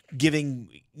and giving,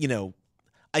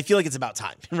 I feel like it's about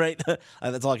time, right?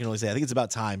 That's all I can really say. I think it's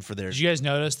about time for their. Did you guys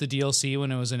notice the DLC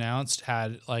when it was announced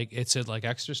had it said like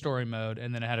extra story mode,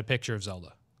 and then it had a picture of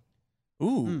Zelda.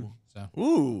 Ooh, So.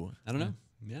 ooh, I don't know.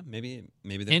 Yeah, maybe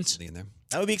there's Hint. something in there.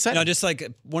 that would be exciting. No, just like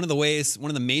one of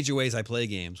the major ways I play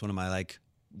games, one of my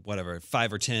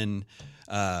 5 or 10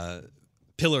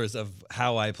 pillars of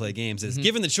how I play games is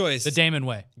given the choice. The Damon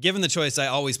way. Given the choice, I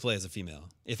always play as a female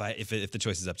if the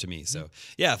choice is up to me. So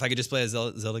yeah, if I could just play a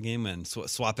Zelda game and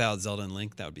swap out Zelda and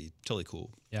Link, that would be totally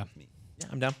cool. Yeah. Yeah,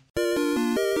 I'm down.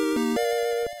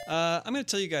 I'm going to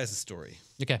tell you guys a story.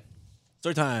 Okay.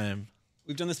 Story time.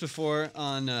 We've done this before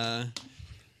on the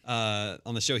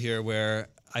show here, where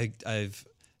I've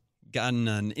gotten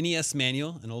an NES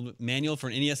manual, an old manual for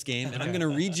an NES game, and I'm going to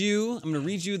read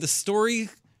you the story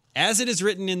as it is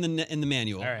written in the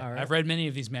manual. All right. I've read many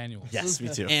of these manuals. Yes, me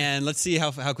too. And let's see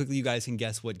how quickly you guys can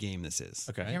guess what game this is.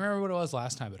 Okay. I can't remember what it was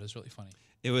last time, but it was really funny.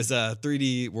 It was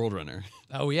 3D World Runner.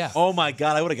 Oh yeah. Oh my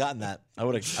god, I would have gotten that. I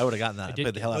would have gotten that. I did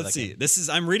played the hell out of Let's that see. game. This is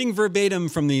I'm reading verbatim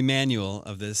from the manual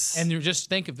of this. And you just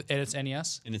think of it, it's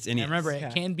NES. And it's And NES. remember, Yeah.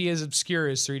 it can be as obscure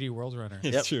as 3D World Runner.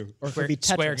 It's Yep. true. Or it could be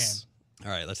Square Tetris. game.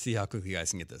 All right, let's see how quickly you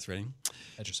guys can get this. Ready?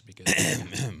 That just would be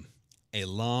good. A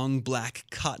long black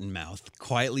cottonmouth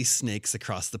quietly snakes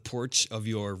across the porch of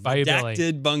your Bayou Billy.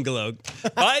 redacted bungalow.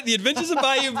 By the Adventures of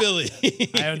Bayou Billy.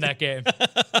 I own that game. The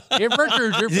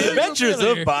The Adventures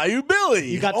of Bayou Billy.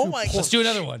 You got oh to my Let's do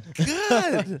another one.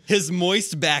 god. His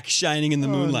moist back shining in the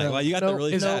moonlight. no. Wow, you got that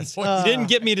really His fast. moist- You didn't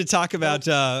get me to talk about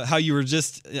how you were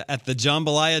just at the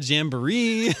Jambalaya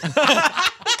Jamboree.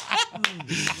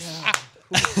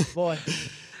 Boy.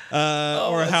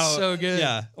 Or that's how so good.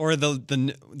 Yeah, or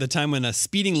the time when a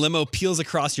speeding limo peels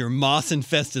across your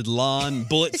moss-infested lawn,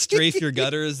 bullets strafe your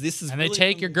gutters. This is And they really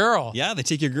take fun. your girl. Yeah, they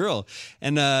take your girl.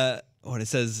 And what it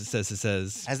says,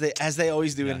 As they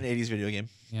always do in an 80s video game.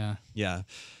 Yeah. yeah.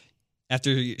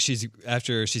 After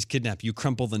she's kidnapped, you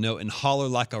crumple the note and holler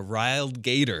like a riled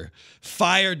gator.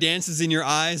 Fire dances in your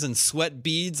eyes and sweat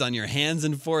beads on your hands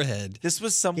and forehead. This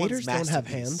was someone's Gators don't have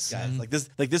masterpiece, hands.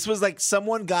 guys. This was like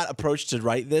someone got approached to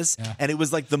write this, and it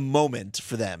was like the moment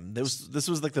for them. This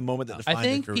was like the moment that defined I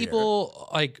think their career. people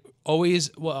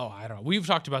always, well, I don't know. We've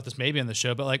talked about this maybe on the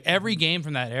show, but every game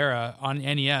from that era on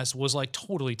NES was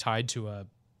totally tied to a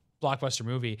blockbuster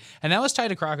movie, and that was tied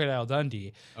to Crocodile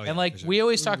Dundee. yeah, And for sure. we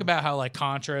always talk about how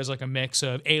Contra is a mix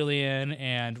of Alien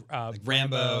and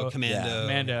Rambo,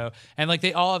 Commando. and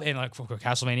they all have, and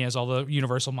Castlevania has all the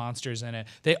Universal monsters in it.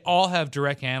 They all have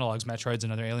direct analogs. Metroid's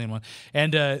another Alien one,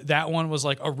 and that one was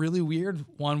a really weird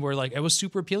one where it was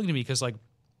super appealing to me because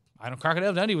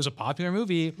Crocodile Dundee was a popular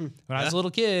movie when I was a little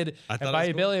kid. I And thought it was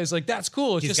Bayou cool. Billy was that's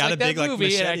cool. It's He's just got like a that big,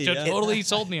 movie, and machete, it yeah. totally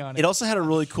sold me on It it. also had a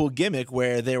really cool gimmick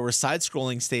where there were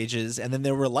side-scrolling stages and then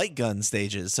there were light gun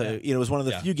stages. So it was one of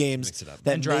the few games mix it up.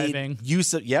 that And driving. made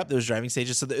use of. Yep, there was driving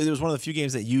stages. So it was one of the few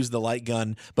games that used the light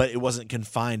gun, but it wasn't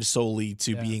confined solely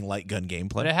to being light gun gameplay.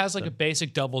 But it has a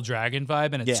basic Double Dragon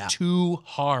vibe, and it's Yeah. too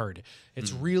hard.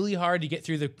 It's really hard to get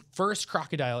through the first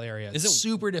crocodile area. It's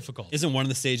super difficult. Isn't one of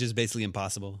the stages basically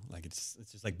impossible? It's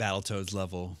just like Battletoads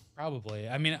level. Probably.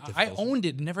 I mean, I owned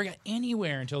it and never got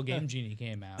anywhere until Game Genie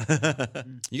came out.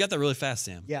 You got that really fast,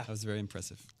 Sam. Yeah. That was very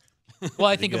impressive. Well,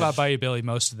 I think about Bayou Billy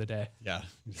most of the day. Yeah.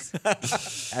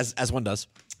 as one does.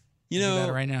 You Do that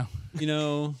know, right now.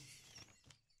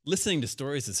 listening to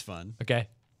stories is fun. Okay.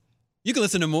 You can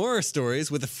listen to more stories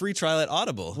with a free trial at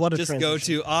Audible. What a Just go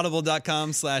to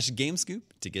audible.com/gamescoop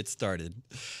to get started.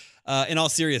 In all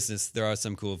seriousness, there are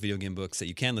some cool video game books that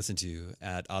you can listen to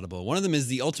at Audible. One of them is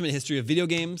The Ultimate History of Video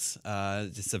Games.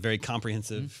 It's a very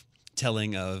comprehensive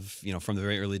telling of, from the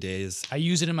very early days I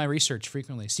use it in my research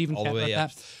frequently. Stephen all the Kent wrote way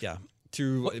up. that. Yeah.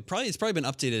 It's probably been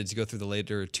updated to go through the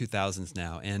later 2000s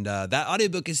now. And that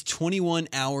audiobook is 21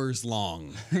 hours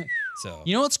long. So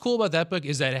You know what's cool about that book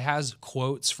is that it has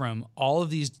quotes from all of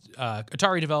these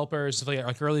Atari developers, stuff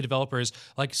like early developers.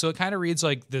 Like, so it kind of reads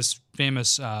like this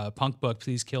famous punk book,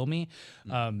 Please Kill Me.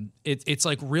 It's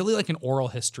like really like an oral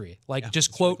history, like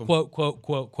just quote, quote, quote,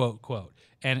 quote, quote, quote.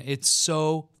 And it's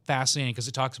so fascinating because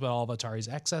it talks about all of Atari's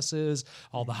excesses,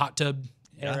 all the hot tub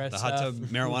era the stuff. hot tub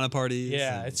marijuana parties.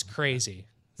 Yeah, and- it's crazy.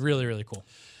 Really, really cool.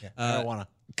 Marijuana.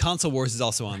 Console Wars is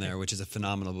also on there, which is a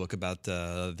phenomenal book about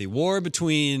the war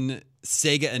between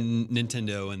Sega and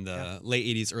Nintendo in the late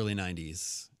 80s, early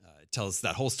 90s. It tells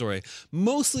that whole story,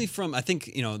 mostly from, I think,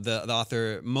 the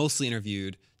author mostly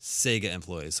interviewed Sega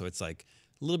employees. So it's like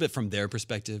a little bit from their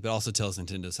perspective, but also tells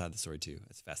Nintendo's side of the story too.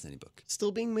 It's a fascinating book.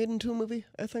 Still being made into a movie,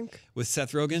 I think. With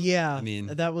Seth Rogen? Yeah, I mean,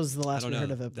 that was the I last don't we know.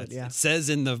 heard of it, but It says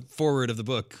in the foreword of the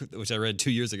book, which I read 2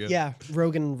 years ago. yeah,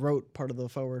 Rogan wrote part of the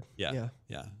forward. Yeah.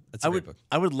 That's a I great would book.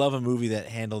 I would love a movie that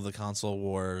handled the console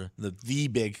war, the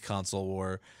big console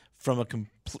war, from a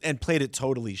and played it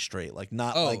totally straight, like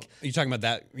not Oh, like are you talking about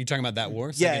that? Are you talking about that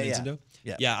war? Yeah, Sega yeah. Nintendo?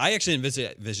 Yeah. I actually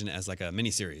envision it as like a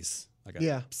miniseries, like a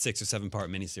Yeah. 6 or 7 part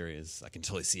miniseries. I can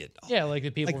totally see it. Yeah, like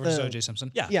the people Like versus the- O.J.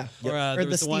 Simpson. Yeah. Yeah. Or, Or there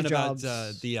the was the one Steve about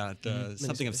Jobs the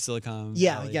something of Silicon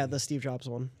Yeah, Valley. yeah, the Steve Jobs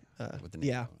one. What the name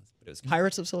Yeah, was, but it was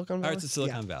Pirates of Silicon Valley. Pirates of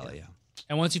Silicon Valley. Yeah.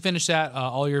 And once you finish that,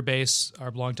 All Your Base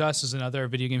Are Belong to Us is another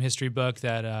video game history book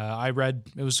that I read.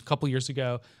 It was a couple years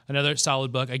ago. Another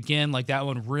solid book. Again, like that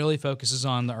one really focuses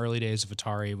on the early days of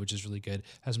Atari, which is really good.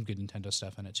 Has some good Nintendo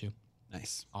stuff in it too.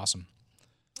 Nice. Awesome.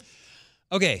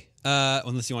 Okay.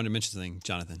 Unless you wanted to mention something,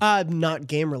 Jonathan. Not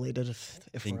game related.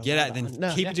 If Then we're get allowed out. Then on. No,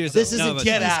 keep yeah. it to yourself. This No, isn't but-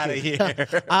 get TV out of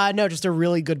Scoop. here. No, just a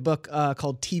really good book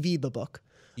called TV the Book.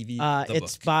 TV, the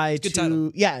It's book. by Good two.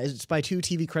 title. Yeah, it's by two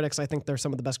TV critics. I think they're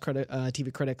some of the best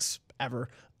TV critics ever.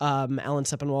 Alan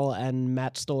Sepinwall and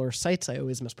Matt Stoller Seitz. I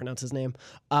always mispronounce his name.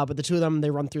 But the two of them,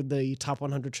 they run through the top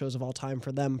 100 shows of all time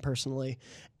for them personally,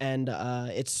 and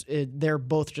they're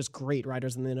both just great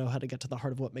writers, and they know how to get to the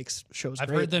heart of what makes shows. I've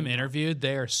great. heard them interviewed.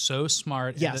 They are so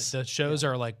smart. and Yes. the shows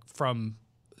are like from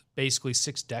basically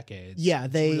 6 decades. Yeah,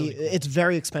 really cool. it's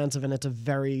very expansive and it's a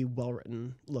very well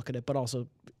written look at it, but also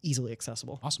easily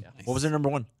accessible. Awesome. What was their number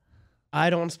one? I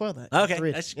don't want to spoil that. Okay,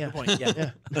 Read. that's a yeah. good point.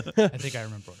 Yeah. I think I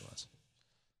remember what it was.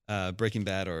 Breaking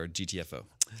Bad or GTFO.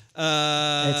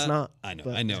 It's not. I know.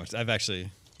 but- I know. I've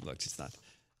actually looked. It's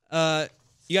not.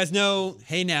 You guys know.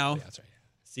 Hey, now. Yeah, that's right.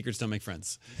 Secrets don't make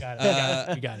friends. You got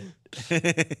it. You got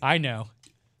it. I know.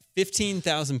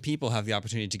 15,000 people have the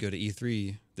opportunity to go to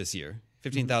E3 this year.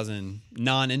 15,000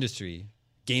 non-industry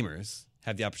gamers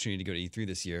have the opportunity to go to E3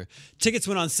 this year. Tickets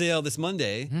went on sale this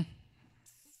Monday.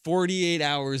 48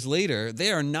 hours later,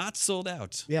 they are not sold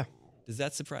out. Yeah. Does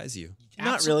that surprise you?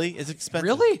 Not really. It's expensive.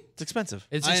 Really? It's expensive.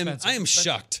 It's I am expensive.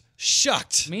 shocked.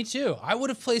 Shocked. Me too. I would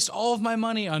have placed all of my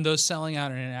money on those selling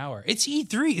out in an hour. It's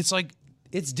E3. It's like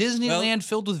it's Disneyland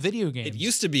filled with video games. It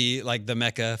used to be like the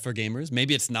mecca for gamers.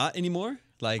 Maybe it's not anymore.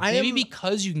 Like maybe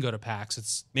because you can go to PAX.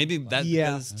 It's maybe that's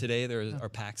Yeah. because today there are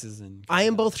PAXs and I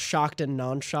am both shocked and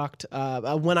non-shocked.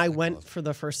 When I went for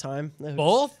the first time,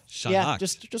 both. yeah,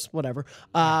 shocked. just whatever.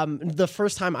 The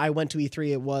first time I went to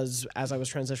E3, it was as I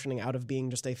was transitioning out of being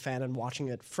just a fan and watching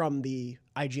it from the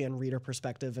IGN reader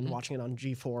perspective and watching it on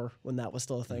G4 when that was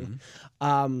still a thing.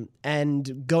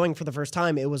 And going for the first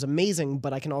time, it was amazing,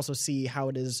 but I can also see how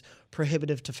it is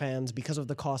prohibitive to fans because of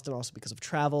the cost and also because of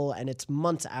travel, and it's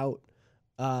months out.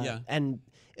 Yeah. And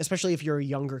especially if you're a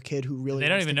younger kid who really They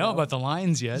don't wants even to know go. about the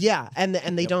lines yet. Yeah, and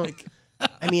they don't.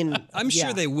 I mean, I'm sure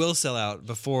yeah. they will sell out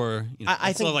before. I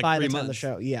it's still think like by 3 the time the months.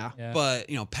 show, yeah, Yeah. But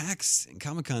PAX and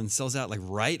Comic Con sells out like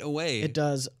right away. it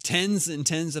does. Tens and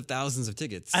tens of thousands of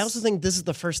tickets. I also think this is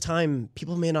the first time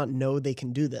people may not know they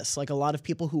can do this. Like a lot of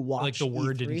people who watch, Like the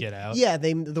word E3, didn't get out? Yeah,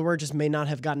 the word just may not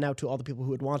have gotten out to all the people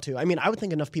who would want to. I mean, I would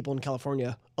think enough people in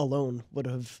California alone would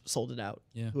have sold it out.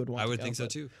 Yeah. who would want? I to would go, think so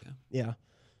but- too. Yeah. Yeah,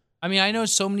 I mean, I know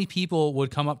so many people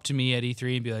would come up to me at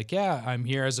E3 and be like, "Yeah, I'm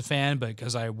here as a fan, but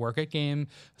because I work at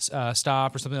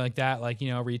GameStop or something like that, like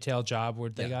retail job where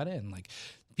they got in." Like,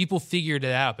 people figured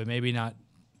it out, but maybe not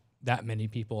that many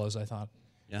people as I thought.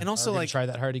 And also, Are gonna like, try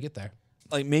that hard to get there.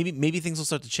 like maybe things will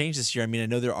start to change this year. I mean, I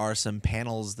know there are some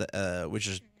panels that which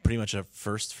is pretty much a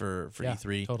first for Yeah,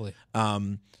 E3. totally.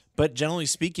 But generally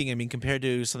speaking, I mean, compared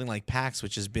to something like PAX,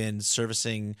 which has been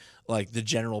servicing like the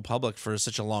general public for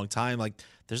such a long time, like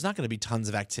there's not going to be tons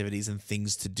of activities and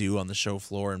things to do on the show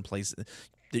floor and places.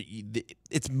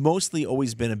 It's mostly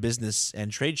always been a business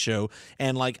and trade show,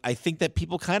 and like I think that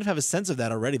people kind of have a sense of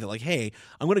that already. That like, hey,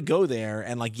 I'm going to go there,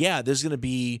 and like, yeah, there's going to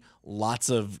be lots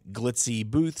of glitzy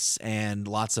booths and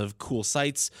lots of cool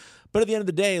sites, But at the end of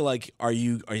the day, like,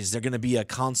 is there going to be a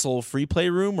console free play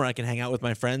room where I can hang out with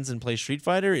my friends and play Street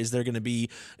Fighter? Is there going to be,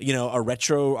 a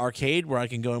retro arcade where I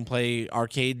can go and play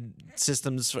arcade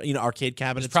systems, arcade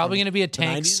cabinets? There's probably going to be a the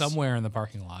tank 90s? somewhere in the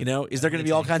parking lot. Is there going to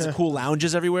be all kinds of cool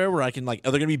lounges everywhere where I can, like,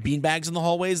 are there going to be beanbags in the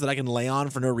hallways that I can lay on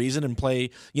for no reason and play,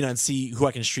 and see who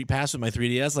I can street pass with my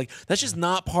 3DS? Like, that's just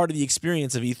not part of the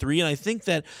experience of E3. And I think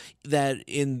that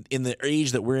in the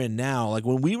age that we're in now, like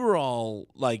when we were all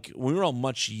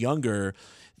much younger,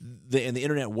 the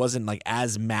internet wasn't like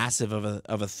as massive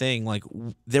of a thing. Like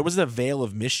there was a veil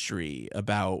of mystery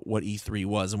about what E3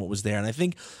 was and what was there. And I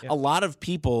think a lot of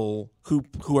people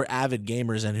who are avid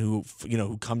gamers and who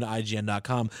come to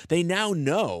IGN.com, they now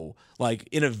know, like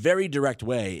in a very direct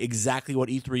way, exactly what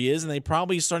E3 is, and they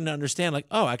probably starting to understand, like,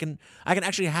 oh, I can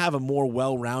actually have a more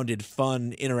well-rounded,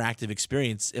 fun, interactive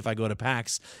experience if I go to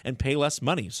PAX and pay less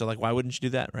money. So like, why wouldn't you do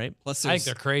that, right? Plus, I think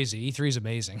they're crazy. E3 is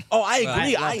amazing. Oh, I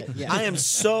agree. I love it. Yeah. I am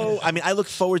so. I mean, I look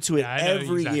forward to it Yeah, I know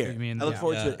every exactly year. what you mean. I look Yeah.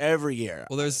 forward to it every year.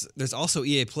 well, there's also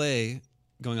EA Play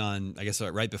going on, I guess,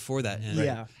 right before that.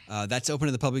 And, that's open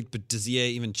to the public, but does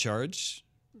EA even charge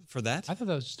for that? I thought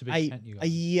that was just a big tent you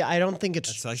got. I don't think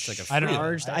it's That's like a I don't know.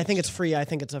 charged. I think it's free. I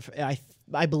think it's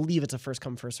I believe it's a first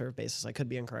come first serve basis. I could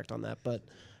be incorrect on that, but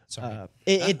Sorry.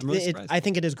 I'm really surprised. I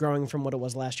think it is growing from what it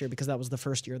was last year because that was the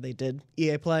first year they did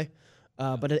EA Play.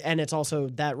 But it's also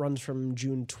that runs from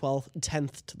June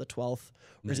 10th to the 12th,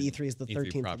 whereas E3 is the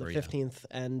E3 13th proper, to yeah. the 15th,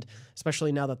 and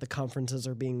especially now that the conferences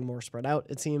are being more spread out,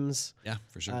 it seems Yeah,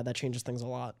 for sure. that changes things a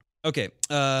lot. Okay.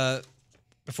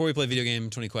 Before we play video game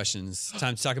 20 questions,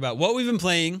 time to talk about what we've been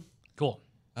playing. Cool.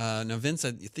 Now, Vince,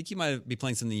 I think you might be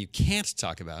playing something you can't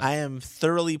talk about. I am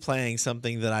thoroughly playing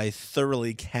something that I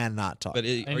thoroughly cannot talk but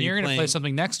about. And you're going to play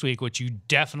something next week, which you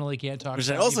definitely can't talk Which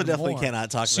about. I also even definitely more.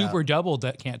 cannot talk Super about. double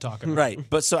that can't talk about. Right.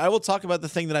 But so I will talk about the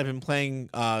thing that I've been playing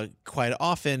quite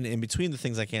often in between the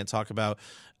things I can't talk about,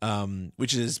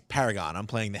 which is Paragon. I'm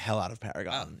playing the hell out of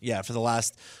Paragon. Yeah, for the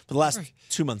last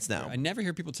 2 months now. I never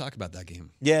hear people talk about that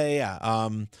game. Yeah.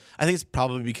 I think it's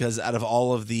probably because out of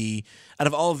all of the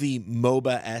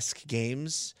MOBA-esque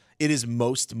games, it is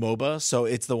most MOBA, so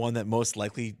it's the one that most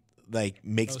likely like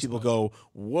makes people go,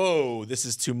 "Whoa, this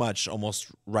is too much," almost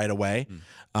right away.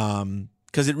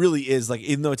 Because it really is, like,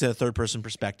 even though it's a third-person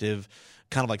perspective,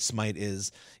 kind of like Smite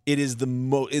is, it's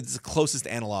the closest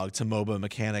analog to MOBA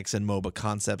mechanics and MOBA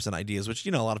concepts and ideas, which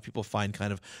a lot of people find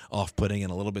kind of off-putting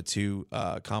and a little bit too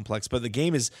complex. But the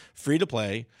game is free to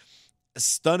play,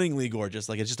 stunningly gorgeous.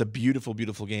 Like, it's just a beautiful,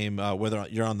 beautiful game. Whether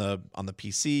you're on the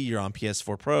PC, you're on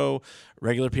PS4 Pro,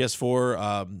 regular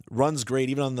PS4, runs great.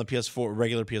 Even on the PS4,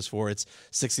 regular PS4, it's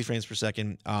 60 frames per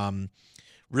second.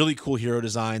 Really cool hero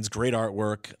designs, great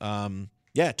artwork.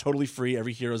 Yeah, totally free.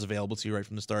 Every hero is available to you right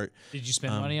from the start. Did you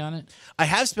spend money on it? I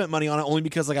have spent money on it only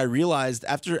because, like, I realized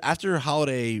after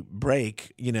holiday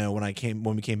break,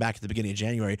 when we came back at the beginning of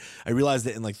January, I realized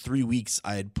that in like 3 weeks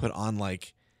I had put on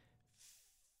like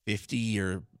 50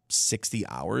 or 60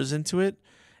 hours into it,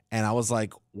 and I was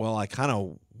like, well, I kind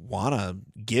of want to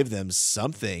give them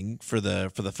something for the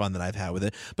fun that I've had with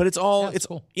it. But it's all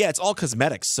cool. it's all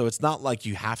cosmetics, so it's not like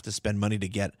you have to spend money to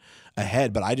get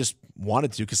ahead. But I just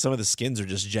wanted to because some of the skins are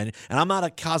just genuine. And I'm not a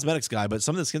cosmetics guy, but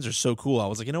some of the skins are so cool. I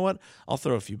was like, you know what? I'll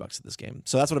throw a few bucks at this game.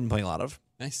 So that's what I've been playing a lot of.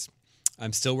 Nice.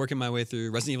 I'm still working my way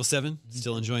through Resident Evil 7.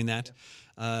 Still enjoying that.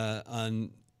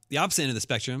 On the opposite end of the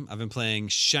spectrum, I've been playing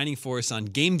Shining Force on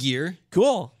Game Gear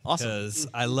Cool, awesome. because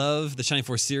I love the Shining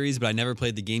Force series, but I never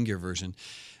played the Game Gear version.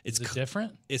 Is it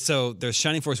different? So there's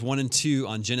Shining Force 1 and 2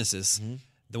 on Genesis. Mm-hmm.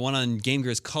 The one on Game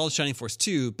Gear is called Shining Force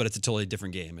 2, but it's a totally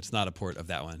different game. It's not a port of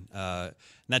that one. And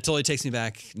that totally takes me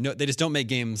back. No, they just don't make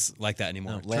games like that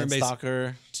anymore.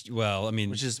 Landstalker. Well, I mean,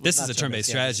 Which is this not is a turn-based turn-based,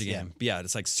 strategy yeah, game. But yeah,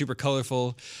 it's like super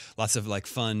colorful, lots of like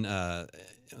fun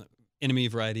enemy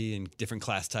variety and different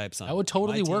class types. That would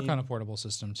totally my work team. on a portable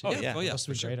system too. Oh, yeah. Oh, yeah, Must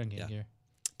be for sure. great on Game Yeah. Gear.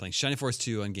 Playing Shining Force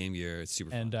 2 on Game Gear. It's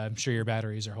super fun. And I'm sure your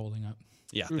batteries are holding up.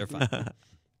 Yeah, they're fun.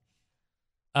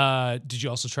 Did you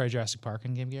also try Jurassic Park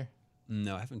on Game Gear?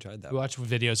 No, I haven't tried that We one. watched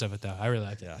videos of it though. I really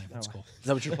liked it. Yeah. That's cool. Is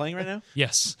that what you're playing right now?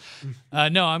 Yes.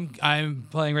 No, I'm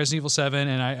playing Resident Evil 7,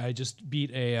 and I just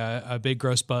beat a big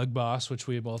gross bug boss, which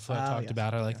we both talked yes.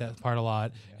 about. I like that part a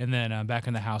lot. And then back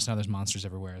in the house now, there's monsters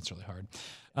everywhere. It's really hard.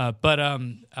 But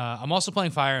I'm also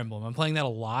playing Fire Emblem. I'm playing that a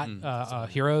lot.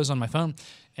 Heroes on my phone,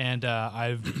 and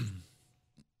I've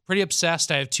pretty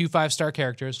obsessed. I have 2 5-star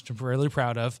characters, which I'm really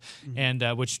proud of, and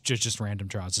which just random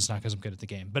draws. It's not because I'm good at the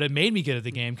game, but it made me good at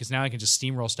the game because now I can just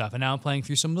steamroll stuff. And now I'm playing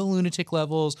through some of the lunatic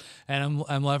levels, and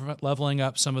I'm leveling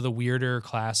up some of the weirder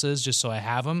classes just so I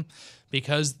have them,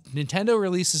 because Nintendo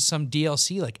releases some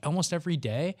DLC like almost every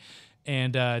day.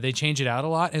 and they change it out a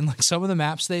lot. And like some of the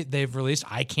maps they've released,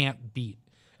 I can't beat.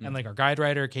 And like our guide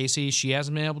writer Casey, she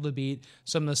hasn't been able to beat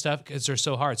some of the stuff because they're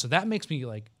so hard. So that makes me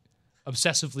like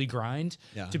obsessively grind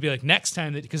to be like next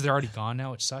time because they're already gone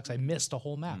now, which sucks. I missed a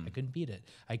whole map. I couldn't beat it.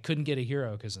 I couldn't get a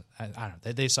hero because I don't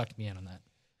know. They sucked me in on that.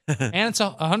 And it's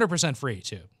 100% free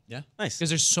too. Yeah. Nice. Because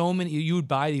there's so many. You would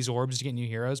buy these orbs to get new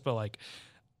heroes, but like,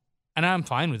 and I'm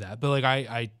fine with that. But like,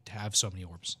 I have so many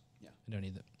orbs. Yeah. I don't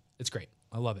need them. It's great.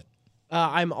 I love it.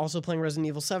 I'm also playing Resident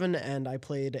Evil 7, and I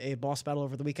played a boss battle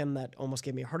over the weekend that almost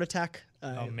gave me a heart attack.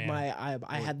 Oh, man.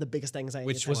 I had the biggest anxiety.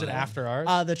 Which attack was it of my after life.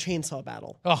 ours? The chainsaw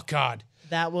battle. Oh God.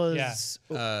 That was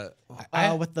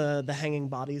with the hanging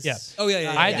bodies. Yeah. Oh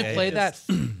yeah. I had to play that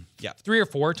Yeah. 3 or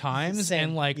 4 times, Same,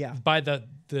 and like yeah. by the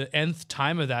nth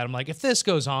time of that, I'm like, if this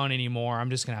goes on anymore, I'm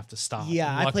just gonna have to stop. Yeah,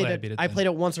 And I luckily played beat it. I then. played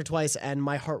it once or twice, and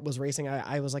my heart was racing.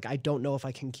 I was like, I don't know if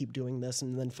I can keep doing this,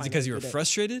 and then finally Because you were beat it.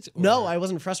 frustrated? No, or- I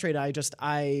wasn't frustrated.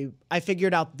 I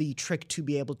figured out the trick to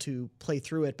be able to play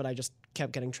through it, but I just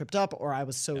kept getting tripped up, or I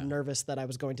was so nervous that I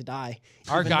was going to die.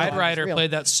 Our even though I guide was writer real.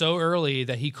 played that so early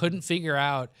that he couldn't figure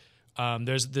out.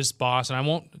 There's this boss, and I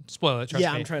won't spoil it. Trust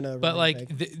Yeah, me. I'm trying to But really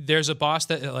like, there's a boss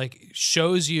that like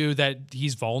shows you that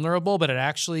he's vulnerable, but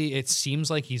it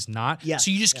seems like he's not. Yeah, So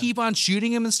you just keep on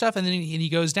shooting him and stuff, and then he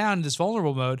goes down in this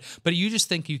vulnerable mode. But you just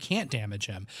think you can't damage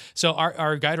him. So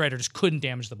our guide writer just couldn't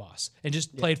damage the boss and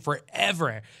just played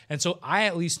forever. And so I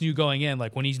at least knew going in,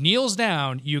 like when he kneels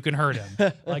down, you can hurt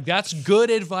him. Like that's good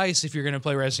advice if you're going to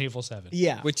play Resident Evil 7.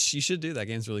 Yeah, Which you should do. That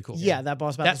game's really cool. yeah, that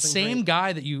boss battle. That same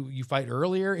guy that you fight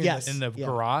earlier in Yes, the, in the yeah.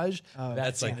 garage,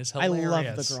 that scene is I hilarious.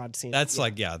 love the garage scene. That's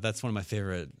that's one of my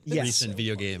favorite Yes. recent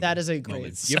video game. That is a great-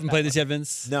 moments. You haven't played this yet,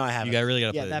 Vince? No, I haven't. You really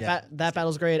gotta yeah, play that it. that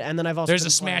battle's great. And then I've also There's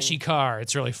a been smashy car.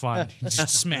 It's really fun.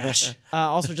 Just smash.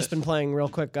 Also just been playing real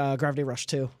quick Gravity Rush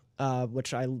 2.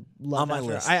 Which I love. On my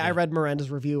list, I yeah. read Miranda's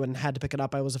review and had to pick it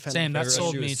up. I was a fan. Same. That Rush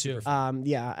sold 2 me is too. super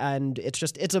Yeah, and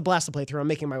it's a blast to play through. I'm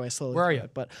making my way slowly. Where are through you?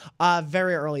 It, but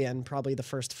very early in, probably the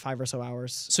first 5 or so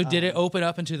hours. So did it open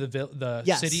up into the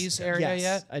yes. cities area Yes,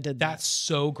 yet? I did That's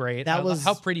so great. That I love- was-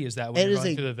 how pretty is that when it you're is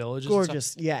going a through the villages? and stuff?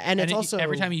 gorgeous, yeah, and it's also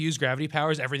every time you use gravity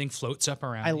powers, everything floats up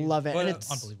around. I you. love it, But, and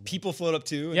it's unbelievable. People float up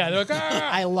too. Yeah, they're like, ah!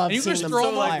 I love and you seeing just them throw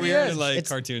so them off fly. the weird edge. and like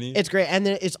It's- cartoony. It's great, and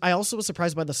then I also was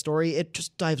surprised by the story. It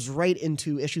just dives right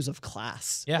into issues of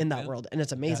class Yeah. in that world, and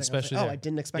it's amazing. I was like, especially oh, there. I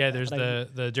didn't expect. Yeah, that, there's but I-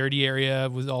 the dirty area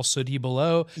with all sooty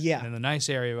below. Yeah. And then the nice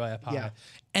area way up high. Yeah.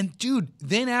 And dude,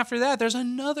 then after that, there's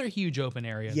another huge open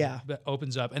area Yeah. that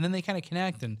opens up, and then they kind of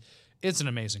connect, and it's an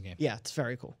amazing game. yeah, it's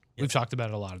very cool. We've talked about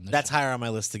it a lot in this. That's show. higher on my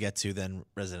list to get to than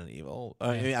Resident Evil. I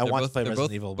mean, I They're want both- to play they're Resident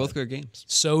both, Evil. Both but- good games.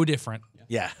 So different.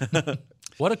 Yeah.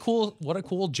 What a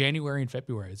cool January and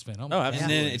February it's been. Oh, my God. And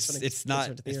then Yeah. it's Gonna it's get not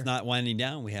closer to the it's year. not winding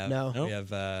down. We have No. we have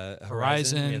Horizon,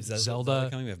 Horizon, we have Zelda,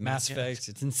 coming. We have Mass Mass Effect.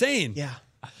 It's insane. Yeah,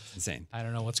 It's insane. I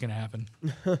don't know what's gonna happen.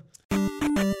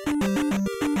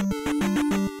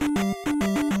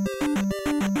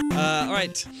 All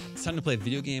right, it's time to play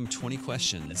video game 20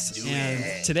 questions. And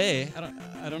today,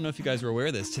 I don't know if you guys were aware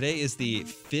of this. Today is the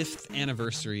 5th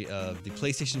anniversary of the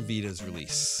PlayStation Vita's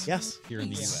release. Yes. Here in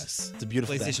the US. It's a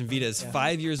beautiful day. PlayStation Vita is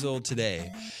 5 years old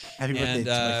today. Happy birthday And,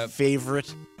 to my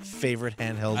favorite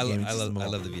handheld gaming I system.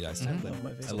 love the Vita. I still play.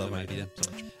 my I love my Vita.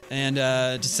 so much. And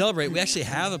to celebrate, we actually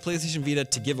have a PlayStation Vita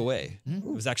to give away. It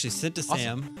was actually sent to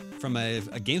Sam from a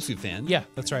GameScoop fan. Yeah,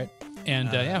 that's right.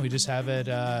 And yeah, we just have it.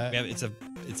 We have,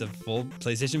 it's a full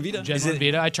PlayStation Vita. Gen 1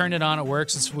 Vita. I turned it on. It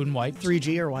works. It's wooden white.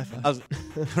 3G or Wi-Fi. I was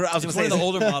It's gonna one say of the is it-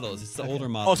 older models. It's the older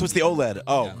model. Oh, so it's the OLED.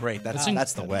 Oh, Yeah. great. That's in-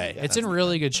 that's the way. It's in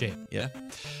really good shape. Yeah.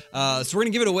 So we're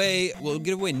gonna give it away. We'll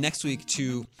give it away next week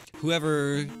to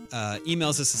whoever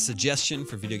emails us a suggestion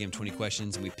for Video Game 20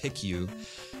 Questions, and we pick you.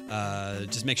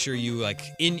 Just make sure you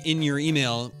in your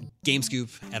email,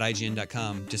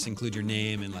 gamescoop@ign.com. Just include your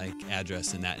name and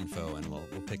address and that info, and we'll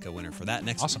pick a winner for that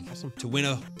next Awesome. week to win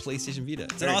a PlayStation Vita.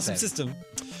 It's Very an awesome exciting. system.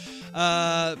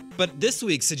 But this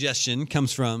week's suggestion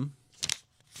comes from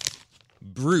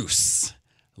Bruce.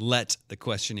 Let the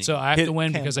questioning. So I have to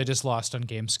win Cam. because I just lost on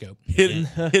GameScope.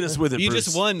 hit us with it, you Bruce.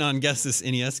 just won on Guess This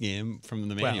NES Game from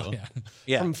the manual. Well, yeah.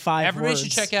 Yeah. From 5 Everybody words.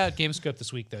 should check out GameScope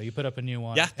this week, though. You put up a new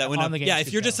one. Yeah, that went on up. the Yeah, if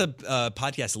GameScope you're just channel. a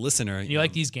podcast listener, And you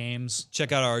like these games.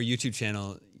 check out our YouTube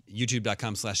channel,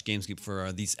 youtube.com/gamescoop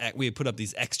for these. We put up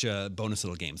these extra bonus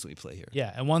little games that we play here.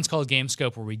 Yeah, and one's called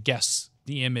GameScope where we guess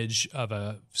the image of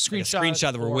a screenshot. Like a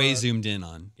screenshot that we're or- way zoomed in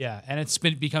on. Yeah, and it's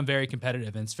become very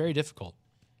competitive and it's very difficult.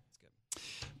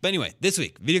 But anyway, this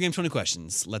week, Video Game 20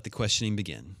 Questions. Let the questioning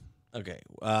begin. Okay.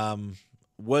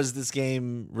 Was this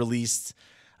game released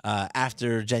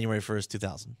after January 1st,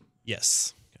 2000?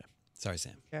 Yes. Sorry,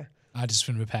 Sam. I just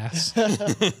want to pass.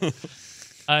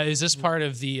 Is this part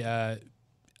of the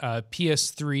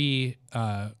PS3,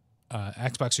 Xbox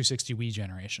 360, Wii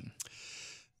generation?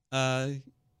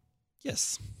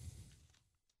 Yes.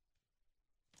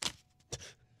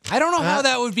 I don't know how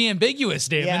that would be ambiguous,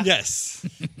 David. Yeah. Yes.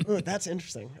 Ooh, that's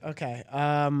interesting. Okay.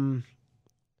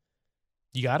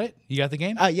 You got it? You got the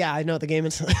game? Yeah, I know the game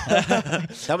is.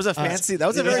 That was a fancy. That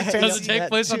was a very Does fancy. Does it take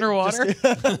place underwater?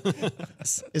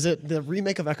 Is it the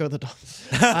remake of Echo the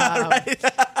Dolphin?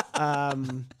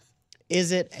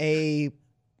 Is it a?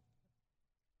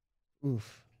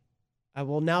 Oof.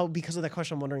 Well, now because of that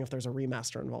question, I'm wondering if there's a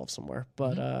remaster involved somewhere.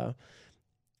 But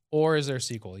Or is there a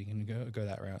sequel? You can go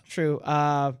that route. true.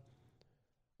 Or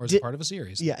is it part of a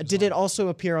series? Yeah. as Did well? it also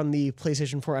appear on the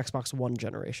PlayStation 4, Xbox One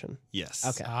generation? Yes.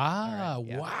 Okay. Ah,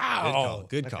 yeah. Good wow. call.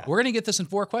 Good call. We're going to get this in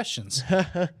 4 questions.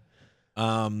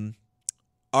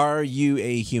 Are you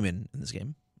a human in this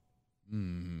game?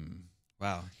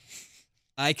 Wow.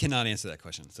 I cannot answer that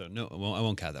question. So no, I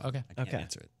won't count that one. Okay. I can't Okay.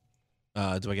 answer it.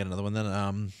 Do I get another one then?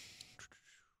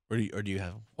 Or do you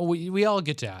have? Well, we all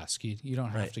get to ask. You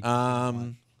don't have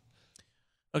to.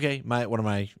 Okay. One of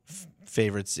my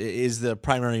favorites is the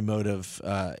primary mode of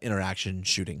interaction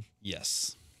shooting.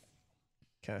 Yes.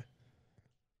 Okay.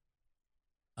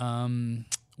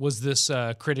 Was this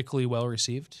critically well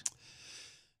received?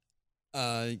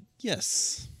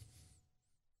 Yes.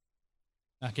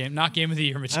 Not game of the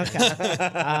year material.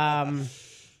 Okay.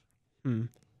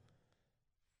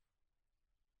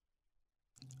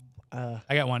 I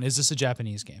got one. Is this a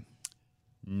Japanese game?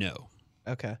 No.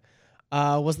 Okay.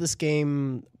 Was this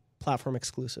game platform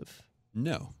exclusive?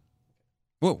 No.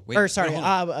 Whoa. Wait. Or sorry, hold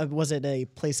on. was it a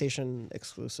PlayStation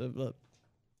exclusive? Well,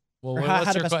 Or what's how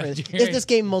to your best phrase question? it? Is this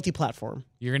game multi-platform?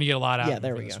 You're going to get a lot out Yeah, of it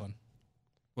there for we this go. one.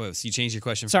 Whoa. So you changed your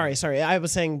question. Sorry. I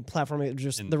was saying platform,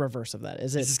 just And- the reverse of that.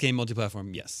 Is Is it? this game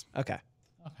multi-platform? Yes. Okay.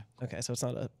 Okay. Okay, so it's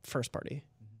not a first party.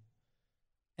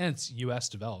 And it's U.S.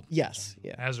 developed. Yes.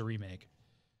 Yeah. As a remake.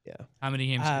 Yeah. How many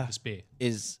games could this be?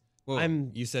 Is Whoa.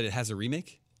 You said it has a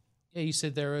remake? Yeah, you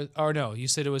said there was, or no, you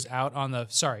said it was out on the,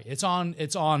 sorry, it's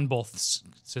on both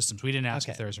systems. We didn't ask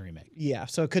if Okay. there was a remake. Yeah.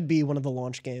 So it could be one of the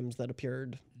launch games that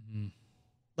appeared,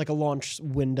 like a launch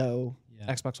window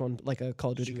Yeah. Xbox One, like a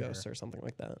Call of Duty Sure. Ghosts or something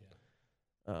like that.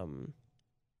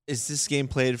 is this game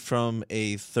played from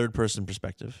a third-person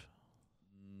perspective?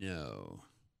 No.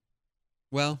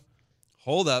 Well,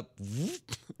 hold up.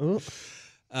 Ooh.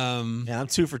 Yeah, I'm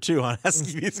 2 for 2 on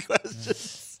asking these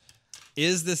questions.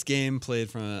 Is this game played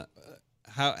from a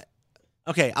how?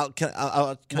 Okay, can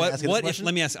I ask you this What if? question?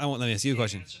 Let me ask you a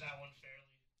question.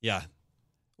 Yeah.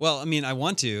 Well, I mean, I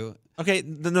want to. Okay,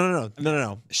 no.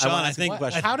 Sean, wanna I ask you think- a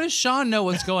question. How does Sean know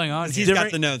what's going on He's here?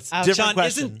 got the notes. different Sean,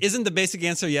 question. isn't the basic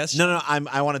answer yes? No,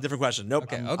 I want a different question. Nope.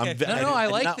 Okay, I'm- okay. I'm- No, I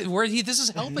like not- that. This is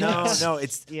helping No, us. no,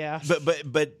 it's Yeah.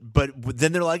 But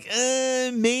then they're like,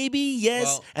 maybe yes,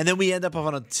 Well- and then we end up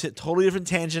on a totally different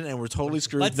tangent, and we're totally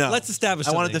screwed. Let's establish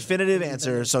I want a something. definitive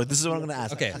answer, so this is what I'm going to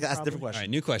ask. Okay. I'm gonna ask a different All question. right,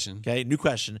 new question. Okay, new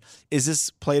question. Is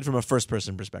this played from a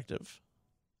first-person perspective?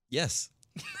 Yes.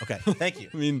 Okay, thank you.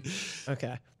 I mean,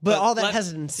 Okay. But all that let-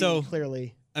 hesitancy so-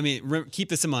 clearly. keep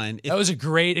this in mind. That was a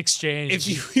great exchange.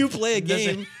 If you play a Does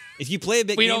it- game, if you play a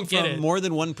big We game don't get from it. more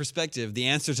than one perspective, the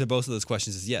answer to both of those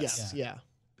questions is yes. Yes. Yeah.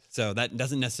 So that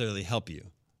doesn't necessarily help you.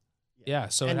 yeah,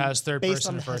 so And it has third based person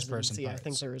on and the first person hesitancy, I parts.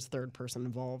 think there is third person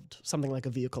involved. Something like a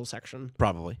vehicle section.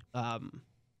 Probably. So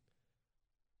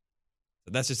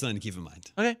that's just something to keep in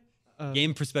mind. Okay.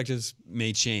 Game perspectives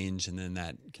may change, and then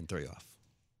that can throw you off.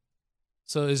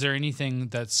 So is there anything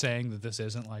that's saying that this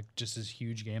isn't like just this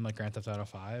huge game like Grand Theft Auto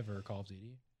 5 or Call of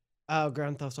Duty?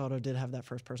 Grand Theft Auto did have that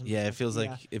first person. Yeah, it feels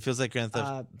perspective, like Grand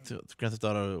Theft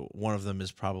Auto. One of them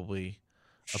is probably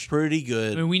a pretty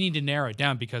good. I mean, we need to narrow it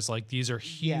down because like these are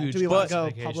huge. Do we wanna go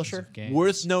classifications publisher? of games.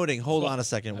 Worth noting. Hold on a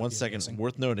second. That'd One be second. amazing.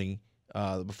 Worth noting.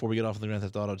 Before we get off on the Grand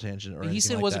Theft Auto tangent, or He anything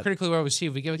said it like wasn't that. critically well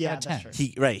received. We gave it Yeah, a 10. that's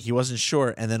true. He wasn't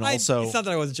sure, and then also it's not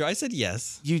that I wasn't sure. I said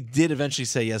yes. you did eventually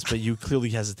say yes, but you clearly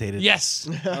hesitated. Yes.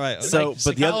 All right. Okay. So, Like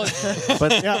but the other,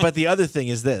 psychology. but the other thing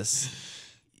is this: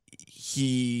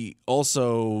 he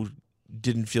also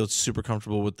didn't feel super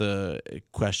comfortable with the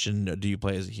question: do you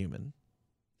play as a human?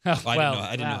 Oh, I well,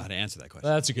 didn't know how to answer that question.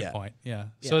 that's a good Yeah. point. Yeah.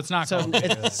 Yeah. So it's not So Call of Duty.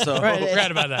 it's- So, Right,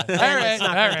 Forgot about that. All It's right. not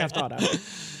All Grand right. Theft Auto.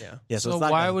 Yeah. yeah. So it's not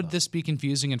why Grand would Theft this be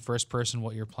confusing in first person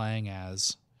what you're playing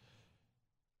as?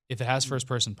 If it has first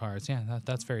person parts, yeah,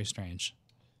 that's very strange.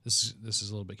 This is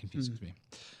a little bit confusing to me.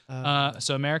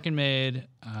 So American made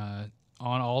on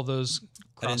all those I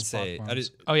didn't cross say- I platforms.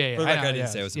 did- Oh yeah, for the I record, know, I didn't yeah,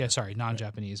 say it was yeah. Sorry,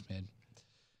 non-Japanese made.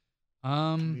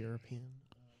 European.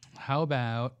 How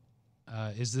about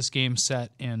is this game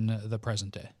set in the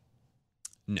present day?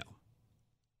 No.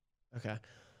 Okay.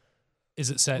 Is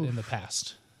it set in the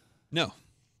past? No,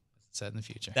 It's set in the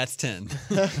future. that's 10.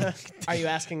 Are you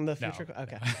asking the No. future?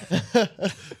 Okay.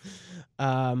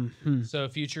 So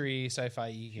future-y,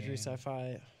 sci-fi game. Future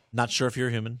sci-fi. Not sure if you're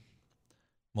a human.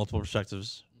 Multiple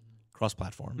perspectives,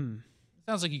 cross-platform.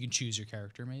 Sounds like you can choose your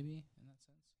character, maybe in that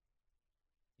sense.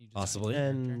 You design Possibly. your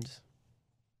And character.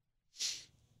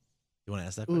 You want to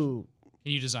ask that question? ooh,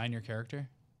 Can you design your character?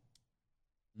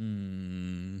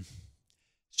 Sean,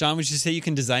 would you say you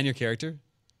can design your character?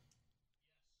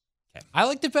 I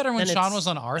liked it better when Then Sean it's- was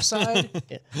on our side.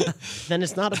 then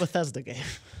it's not a Bethesda game.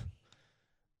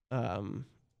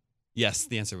 Yes,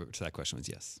 the answer to that question was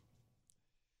yes.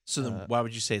 So then why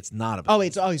would you say it's not a Oh,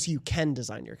 it's always you can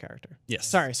design your character. Yes.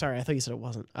 Sorry. I thought you said it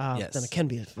wasn't. Yes. Then it can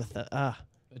be with the.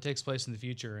 It takes place in the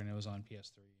future, and it was on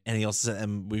PS3. And he also said,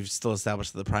 and we've still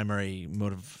established that the primary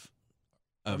motive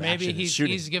Or of maybe action is he's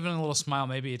shooting. giving a little smile.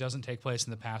 Maybe it doesn't take place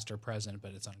in the past or present,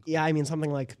 but it's on. Yeah, I mean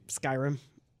something like Skyrim.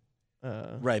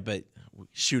 Right, but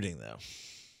shooting though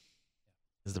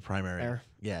is the primary. Fair.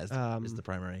 Yeah, is Um, the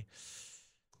primary.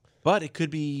 But it could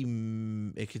be.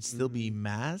 It could still be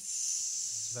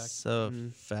Mass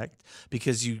Effect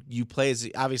because you play as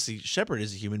obviously Shepard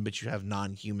is a human, but you have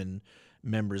non-human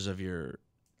members of your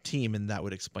team, and that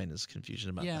would explain his confusion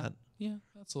about Yeah, that. yeah,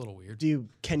 that's a little weird.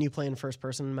 Can you play in first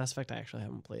person in Mass Effect? I actually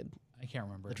haven't played. I can't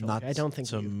remember. The trilogy. I don't think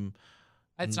some.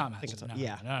 It's not think Mass it's- Effect. No,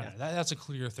 yeah, no, no, yeah. no. That's a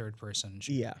clear third person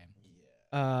shooting Yeah.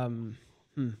 game.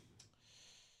 Hmm.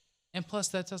 And plus,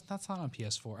 that's not on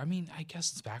PS4. I mean, I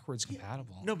guess it's backwards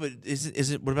compatible. No, but is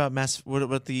it? What about What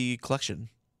about the collection?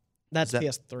 That's Is that-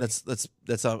 PS3.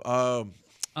 That's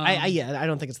I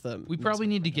don't think it's the. We probably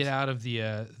need to get out of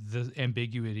the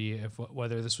ambiguity of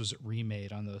whether this was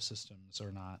remade on those systems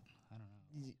or not. I don't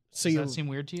know. So Does you that seem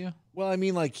weird to you? Well, I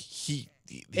mean, like his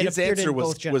appeared in answer both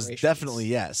was generations. definitely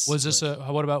yes. Was this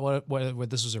what about what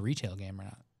this was a retail game or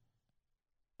not,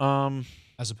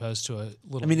 as opposed to a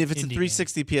little? I mean, if it's a indie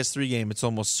 360 PS3 game, it's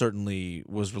almost certainly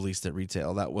was released at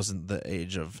retail. That wasn't the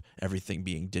age of everything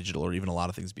being digital, or even a lot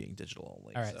of things being digital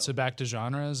only. All right, so back to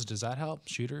genres. Does that help?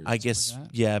 Shooters? I stuff guess like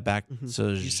that? yeah. Back so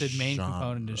You said main genre.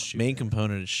 component is Main shooter.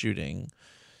 component is shooting,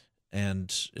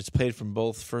 and it's played from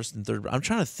both first and third. I'm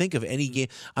trying to think of any game.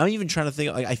 I'm even trying to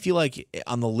think. Like, I feel like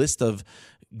on the list of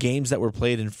games that were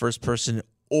played in first person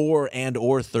or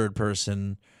third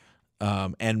person,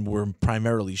 and were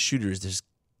primarily shooters.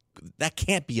 That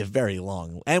can't be a very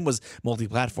long, and was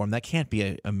multi-platform. That can't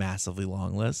be a massively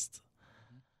long list.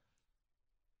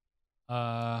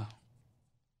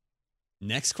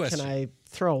 Next question. Can I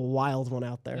throw a wild one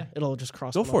out there? Yeah. It'll just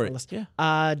cross. Go one for off it. the list.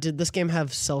 Yeah. Did this game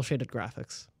have cell shaded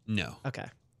graphics? No. Okay.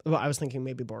 Well, I was thinking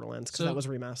maybe Borderlands because So- that was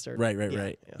remastered.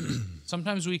 Right. Yeah.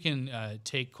 Sometimes we can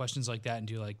take questions like that and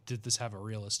do like, did this have a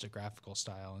realistic graphical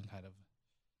style and kind of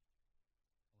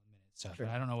eliminate stuff. Sure.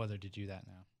 But I don't know whether to do that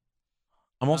now.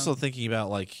 I'm also thinking about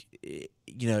like,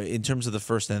 in terms of the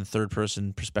first and third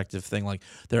person perspective thing. Like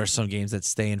there are some games that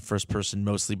stay in first person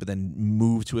mostly, but then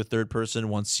move to a third person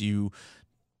once you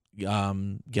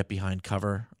get behind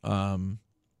cover. I'm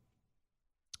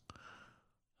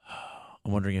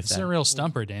wondering if This is a real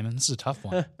stumper, Damon. This is a tough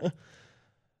one.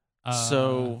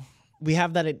 so We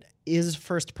have that it is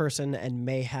first person and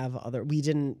may have other. We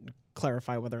didn't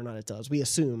clarify whether or not it does. We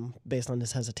assume based on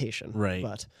his hesitation. Right.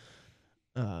 But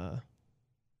I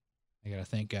gotta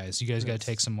think, guys. You guys gotta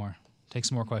take some more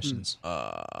questions.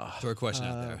 Throw a question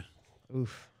out there.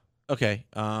 oof. okay.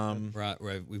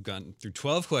 We've gone through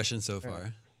 12 questions so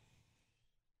far.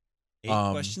 8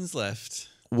 questions left.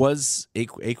 Was eight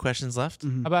questions left?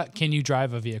 Mhm. How about can you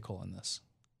drive a vehicle in this?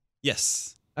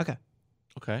 Yes. Okay.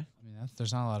 Okay. I mean,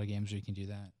 there's not a lot of games where you can do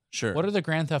that. Sure. What are the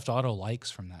Grand Theft Auto likes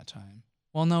from that time?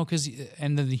 Well, no, because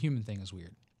and then the human thing is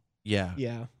weird. Yeah.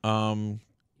 Yeah.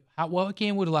 What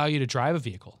game would allow you to drive a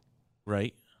vehicle,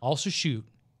 Right. also shoot?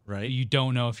 Right. You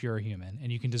don't know if you're a human,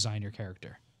 and you can design your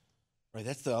character. Right.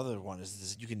 That's the other one. Is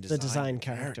this, you can The design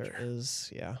character is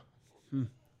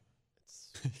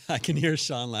I can hear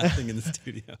Sean laughing in the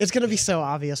studio. It's going to be so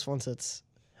obvious once it's.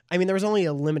 I mean, there was only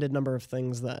a limited number of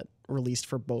things that released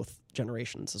for both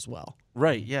generations as well.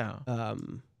 Right. Yeah.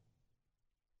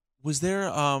 Was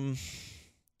there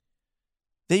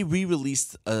they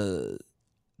re-released they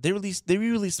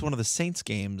re-released one of the Saints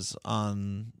games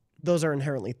on Those are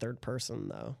inherently third person,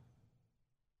 though.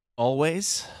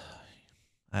 Always?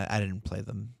 I didn't play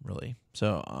them really.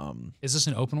 So Is this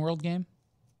an open world game?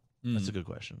 that's a good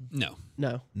question. No.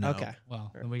 No. No. Okay.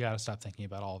 Well, then we got to stop thinking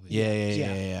about all of these.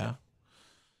 Yeah.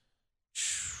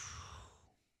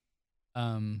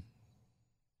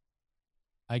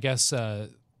 I guess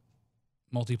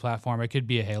multi-platform. It could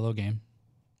be a Halo game,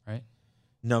 right?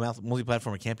 No,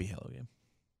 multi-platform, it can't be a Halo game.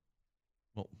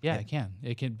 Well, Yeah, it can.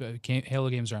 It can. Halo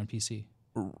games are on PC.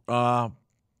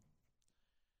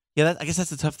 Yeah, I guess that's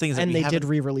the tough thing. Is that And we they did haven't-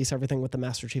 re-release everything with the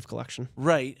Master Chief Collection.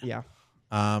 right. Yeah.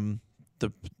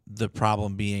 The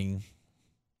problem being,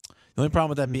 the only problem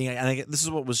with that being, and this is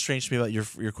what was strange to me about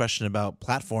your question about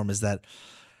platform is that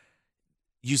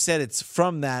you said it's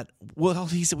from that. Well,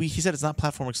 he said it's not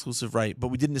platform exclusive, right? But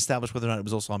we didn't establish whether or not it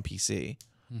was also on PC.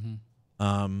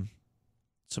 Mm-hmm.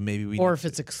 So maybe we Or if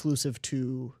it's exclusive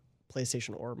to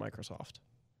PlayStation or Microsoft.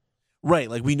 right,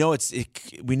 like we know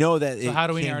we know that. So how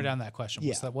do we came- narrow down that question?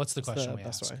 Yeah. What's the That's question the we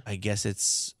best ask? way. I guess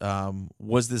it's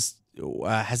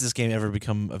has this game ever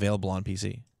become available on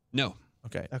PC? No.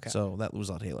 Okay, Okay. so that was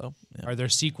on Halo. Yeah. Are there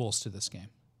sequels to this game?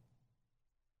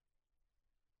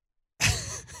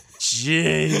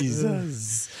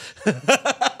 Jesus.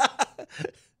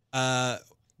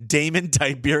 Damon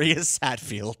Tiberius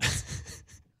Hatfield.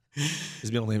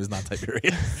 His middle name is not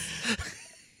Tiberius.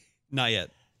 Not yet.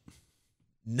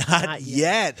 Not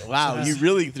yet. Wow, Yeah. you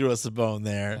really threw us a bone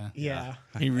there. Yeah.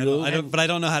 You really? But I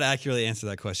don't know how to accurately answer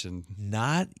that question.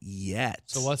 Not yet.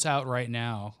 So what's out right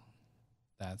now?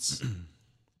 That's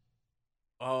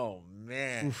Oh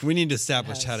man. We need to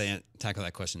establish how to tackle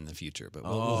that question in the future, but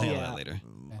we'll handle Yeah. that later.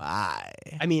 My.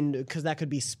 I mean, because that could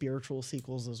be spiritual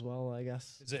sequels as well, I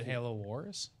guess. is it Halo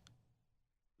Wars?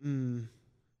 Mm.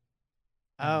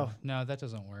 Oh, no, that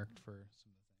doesn't work for.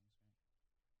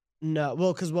 no.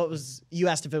 Well, because you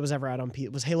asked if it was ever out on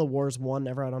PC. Was Halo Wars 1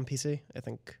 ever out on PC? I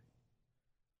think.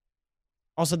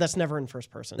 Also, that's never in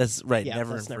first person. That's right. Yeah,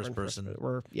 never in that's first person.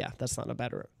 That's not a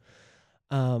bad route.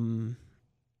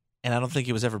 And I don't think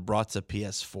it was ever brought to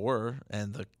PS4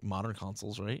 and the modern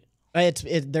consoles, right?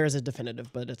 There is a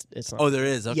definitive, but it's not. Oh, there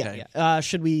is. Okay. Yeah, yeah.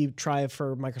 Should we try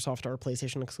for Microsoft or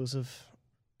PlayStation exclusive?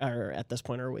 Or at this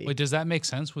point, are we? Wait, does that make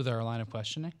sense with our line of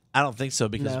questioning? I don't think so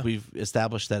because No. we've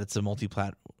established that it's a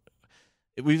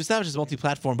We've established it's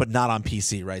multi-platform, but not on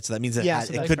PC, right? So that means Yeah,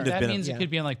 so it that's couldn't fair. have That been. means yeah. it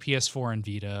could be on like PS4 and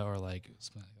Vita or like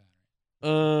something like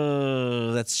that.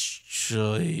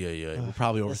 Yeah. We're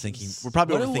probably This overthinking. is- We're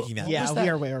probably What do- overthinking that. Yeah, was we that?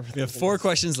 are way overthinking. We have 4 this.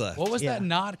 questions left. What was Yeah.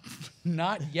 that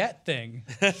not yet thing?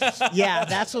 Yeah,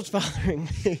 that's what's bothering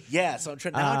me. Yeah, so I'm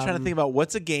trying to think about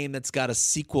what's a game that's got a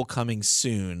sequel coming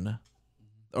soon,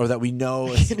 or that we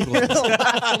know. A sequel.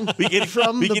 we can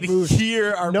From we the can booth.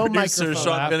 hear our No producer microphone.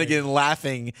 Sean Laughing. Finnegan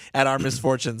laughing at our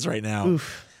misfortunes right now.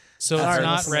 Oof. So it's Sorry,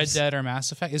 not Red listeners. Dead or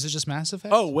Mass Effect? Is it just Mass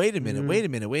Effect? Oh, wait a minute. Mm. Wait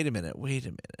a minute.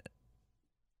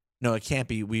 No, it can't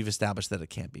be. We've established that it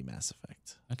can't be Mass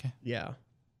Effect. Okay. Yeah.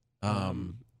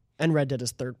 Um, And Red Dead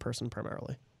is third person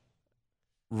primarily.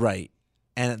 right.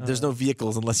 And there's no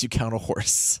vehicles unless you count a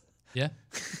horse. Yeah.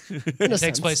 In a It takes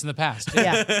sense. place in the past.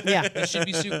 Yeah, yeah. It should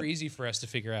be super easy for us to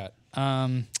figure out.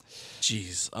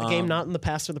 Jeez. A game not in the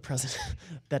past or the present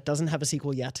that doesn't have a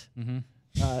sequel yet. Mhm.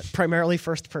 Primarily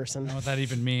first person. I don't know what that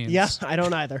even means. Yeah, I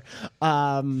don't either.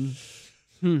 All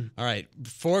right,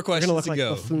 4 We're questions gonna look to like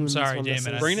go. buffoons. Sorry, when this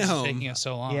Damon. is- Bring it home. Taking us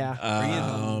so long. Yeah. Bring it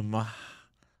home.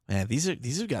 Man, these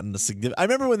have gotten a significant. I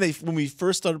remember when we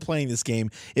first started playing this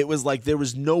game, it was like there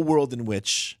was no world in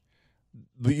which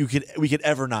we could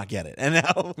ever not get it. And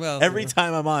now Well, every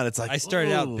time I'm on, it's like I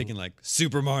started ooh. out picking like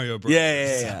Super Mario Bros.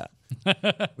 Yeah.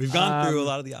 We've gone through a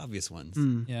lot of the obvious ones.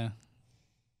 Yeah.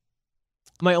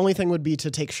 My only thing would be to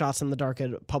take shots in the dark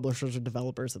at publishers or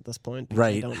developers at this point. because I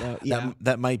Right. don't know. Yeah.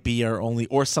 That might be our only,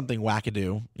 or something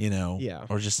wackadoo, Yeah.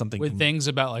 or just something. Would things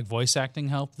about like voice acting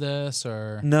help this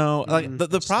or No, like the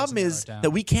Just problem doesn't narrow is it down. that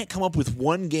we can't come up with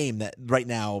one game that right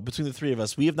now between the three of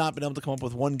us, we have not been able to come up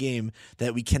with one game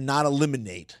that we cannot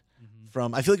eliminate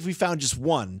from. I feel like if we found just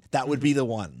one, that would be the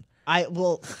one. I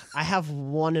have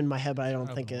one in my head, but I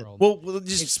don't think it. world? Well, we'll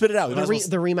just spit it out. We might The, as well-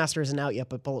 the remaster isn't out yet,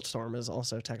 but Bulletstorm is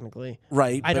also technically.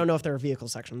 right? I but- don't know if there are vehicle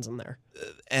sections in there.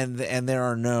 and there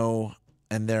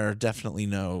are definitely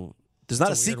no. There's not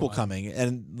a It's a weird sequel one. coming,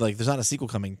 and like there's not a sequel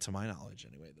coming to my knowledge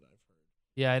anyway. That I've heard.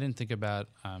 Yeah, I didn't think about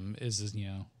is this,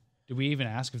 did we even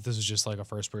ask if this was just like a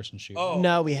first person shooter?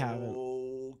 No, we haven't.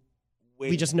 Wait,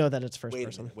 We just know that it's first wait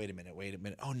person. Wait a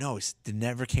minute. Oh no, it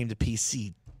never came to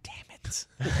PC. Damn it!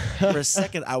 For a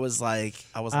second, I was like,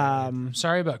 I'm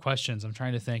sorry about questions. I'm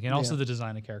trying to think. And also Yeah. the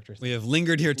design of characters. We have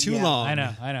lingered here too Yeah, long. I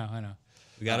know.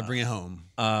 We got to bring it home.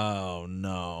 oh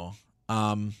no.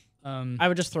 I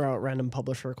would just throw out random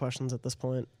publisher questions at this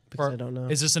point because I don't know.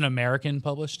 Is this an American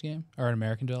published game or an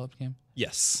American developed game?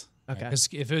 Yes. Okay. Because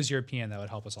if it was European, that would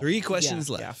help us all. 3 questions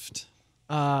Yeah. left.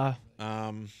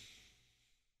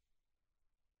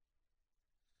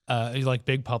 Like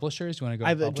big publishers? You want to go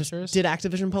I to just publishers? did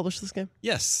Activision publish this game?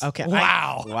 Yes. Okay.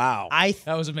 Wow. Wow.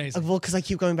 That was amazing. Well, because I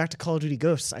keep going back to Call of Duty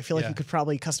Ghosts. I feel like Yeah. you could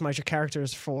probably customize your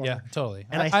characters for. Yeah, totally.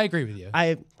 And I agree with you.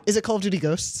 Is it Call of Duty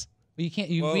Ghosts? You can't.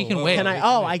 We Whoa, can whoa, wait. whoa. Can I? we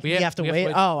Oh, We we have to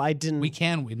wait. Oh, I didn't. We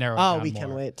can. We narrow. it Oh, down we can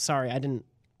more. wait. Sorry, I didn't.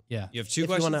 Yeah. You have two If you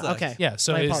questions wanna- left. okay. Yeah.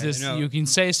 So My is apologies. this? No. You can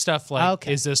say stuff like,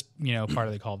 Okay. "Is this part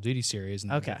of the Call of Duty series?"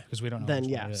 And Okay. Because we don't know. Then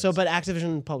which one yeah. it is. So, but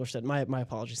Activision published it. My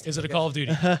apologies. Is it a Call of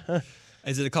Duty?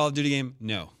 Is it a Call of Duty game?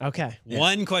 No. Okay.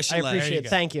 One question I left. appreciate go. it.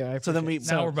 Thank you. So then we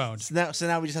Now we're boned. So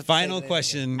now we just have to Final say the name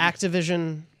question.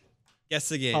 Activision Guess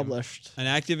the game. published. An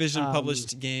Activision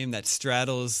published game that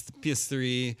straddles the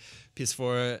PS3,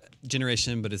 PS4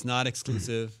 generation, but is not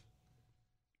exclusive.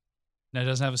 No, it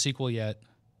doesn't have a sequel yet.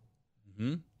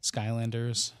 Hmm?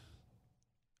 Skylanders.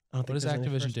 I don't think What does there's any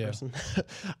Activision do? first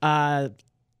person.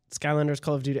 Skylanders,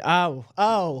 Call of Duty. Oh.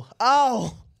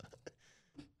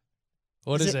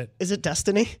 What is it? Is it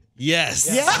Destiny? Yes.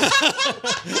 Yeah.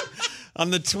 On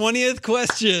the 20th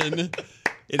question,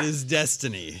 it is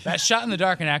Destiny. That shot in the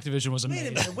dark in Activision was Wait a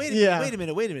amazing. minute. Wait a Yeah.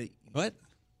 minute. Wait a minute. What?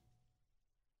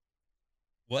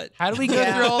 What? How do we go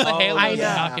Yeah. through all the Halo I and know.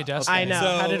 not get Destiny? I know.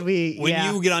 So How did we? When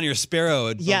yeah. you get on your Sparrow,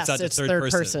 it bumps Yes, out to it's third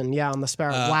person. Yeah, on the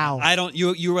Sparrow. Wow. I don't.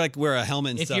 You were like wear a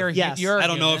helmet and If stuff. you're, Yes. you're a I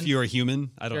don't know if human, you're a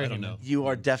human. I You're a don't human. know. You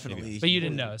are definitely. but you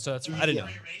didn't know, so that's I didn't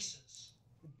know.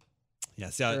 Yeah.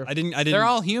 See, I didn't. They're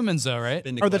all humans, though, right?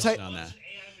 Been to Or the question type- on that.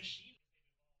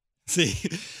 See,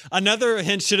 another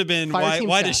hint should have been Fire team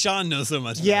why chat. does Sean know so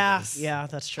much? yeah. about this? Yeah,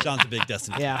 that's true. Sean's a big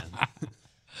Destiny Yeah. fan.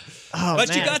 Oh, But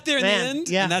you man. got there in the Man. end,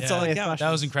 Yeah. and that's all that Yeah. counts.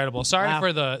 That was incredible. Sorry Wow.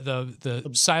 for the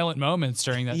silent moments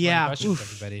during that Yeah. questions, Oof.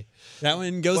 everybody. That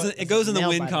one goes. What- It goes in the nail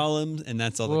win biter. column, and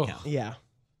that's all Whoa. that counts. Yeah.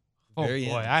 Oh Very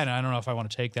boy, end. I don't know if I want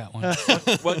to take that one.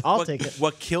 I'll take it.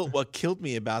 What killed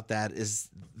me about that is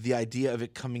the idea of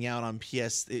it coming out on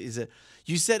PS. Is it?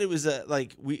 You said it was a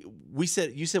like we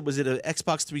said. You said was it an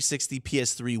Xbox 360,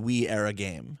 PS3, Wii era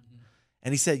game?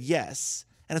 And he said yes.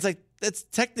 And it's like that's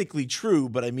technically true,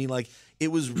 but I mean like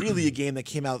it was really a game that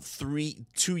came out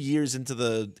 2 years into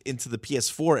the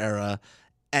PS4 era.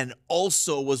 And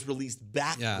also was released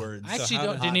backwards. I actually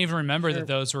how- didn't even remember that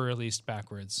those were released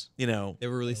backwards. You know, They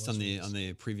were released on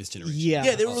the previous generation. Yeah.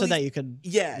 Yeah, they were so that released- you could.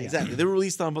 yeah, exactly. They were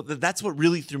released on, but that's what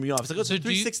really threw me off. It's like, oh, So it's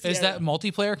 360 is era. that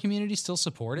multiplayer community still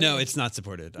supported? No, it's not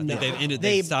supported. I No. think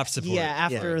they've stopped support. Yeah,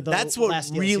 after the That's what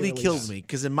last DLC really release. killed me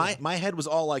because in my head was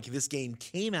all like this game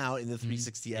came out in the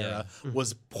 360 era,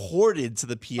 was ported to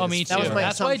the PS4. Oh, me too. That was my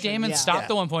That's why assumption, Damon yeah. stopped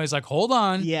at one point. He's like, "Hold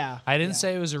on, Yeah. I didn't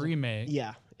say it was a remake."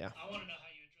 Yeah.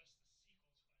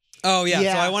 Oh yeah.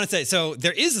 Yeah. So I want to say, so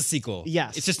there is a sequel.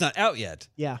 Yes. It's just not out yet.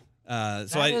 Yeah.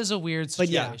 So That is a weird But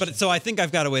situation. yeah, but so I think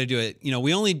I've got a way to do it. You know,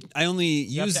 I only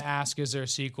you use. have to ask: is there a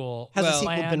sequel? Has a Well-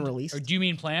 sequel been planned? released? Or do you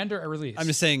mean planned or released? I'm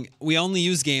just saying we only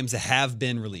use games that have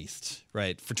been released,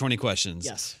 right? For 20 questions.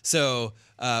 Yes. So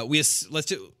we're just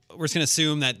gonna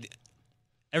assume that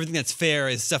everything that's fair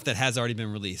is stuff that has already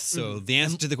been released. So the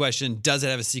answer to the question, does it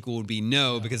have a sequel, would be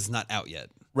no because it's not out yet.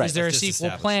 Right. Is there a That's just sequel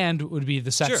established. planned? Would be the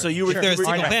second. So you were- If there's a Sure.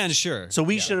 sequel Right. planned, sure. So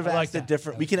we should have I like asked it that.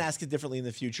 different. We can ask it differently in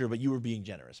the future, but you were being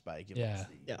generous by giving Yeah. us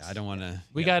the- Yes. I don't want to.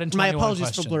 we got into My 21 apologies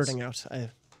questions. for blurting out.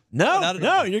 No, not at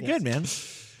no, all. you're good, man.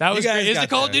 That was guys great. Is got the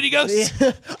Call of there. Duty Ghost?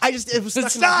 It was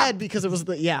stuck in my head because it was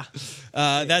the That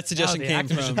Oh, suggestion the came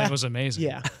Activision from. thing was amazing.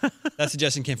 yeah. That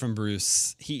suggestion came from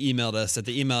Bruce. He emailed us at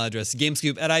the email address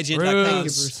gamescoop@ign.com. Bruce. Thank you,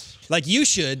 Bruce. Like you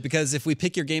should, because if we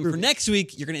pick your game for next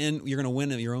week, you're gonna win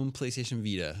your own PlayStation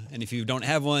Vita. And if you don't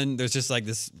have one, there's just like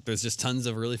this. There's just tons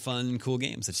of really fun, cool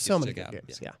games that you So can many check good out.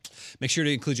 games. Yeah. Make sure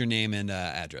to include your name and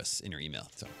address in your email.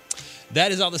 So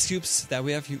that is all the scoops that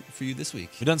we have for you this week.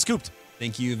 We're done scooped.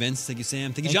 Thank you, Vince. Thank you,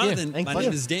 Sam. Thank you, Thank you. Jonathan. Thank My you.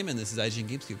 name is Damon. This is IGN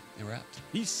Game Scoop, and we're out.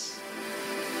 Peace.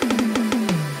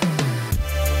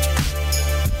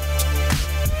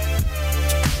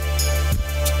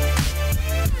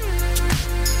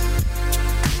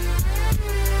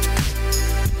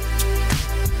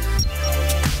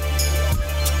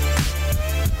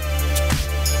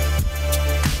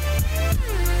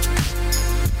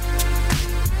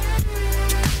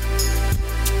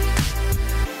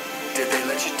 Did they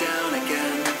let you down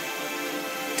again?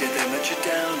 Did they let you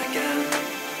down again?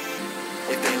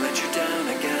 If they let you down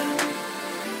again,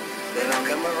 they don't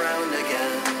come around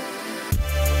again.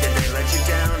 Did they let you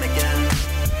down again?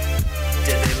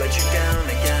 Did they let you down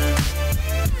again?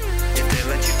 If they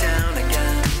let you down again,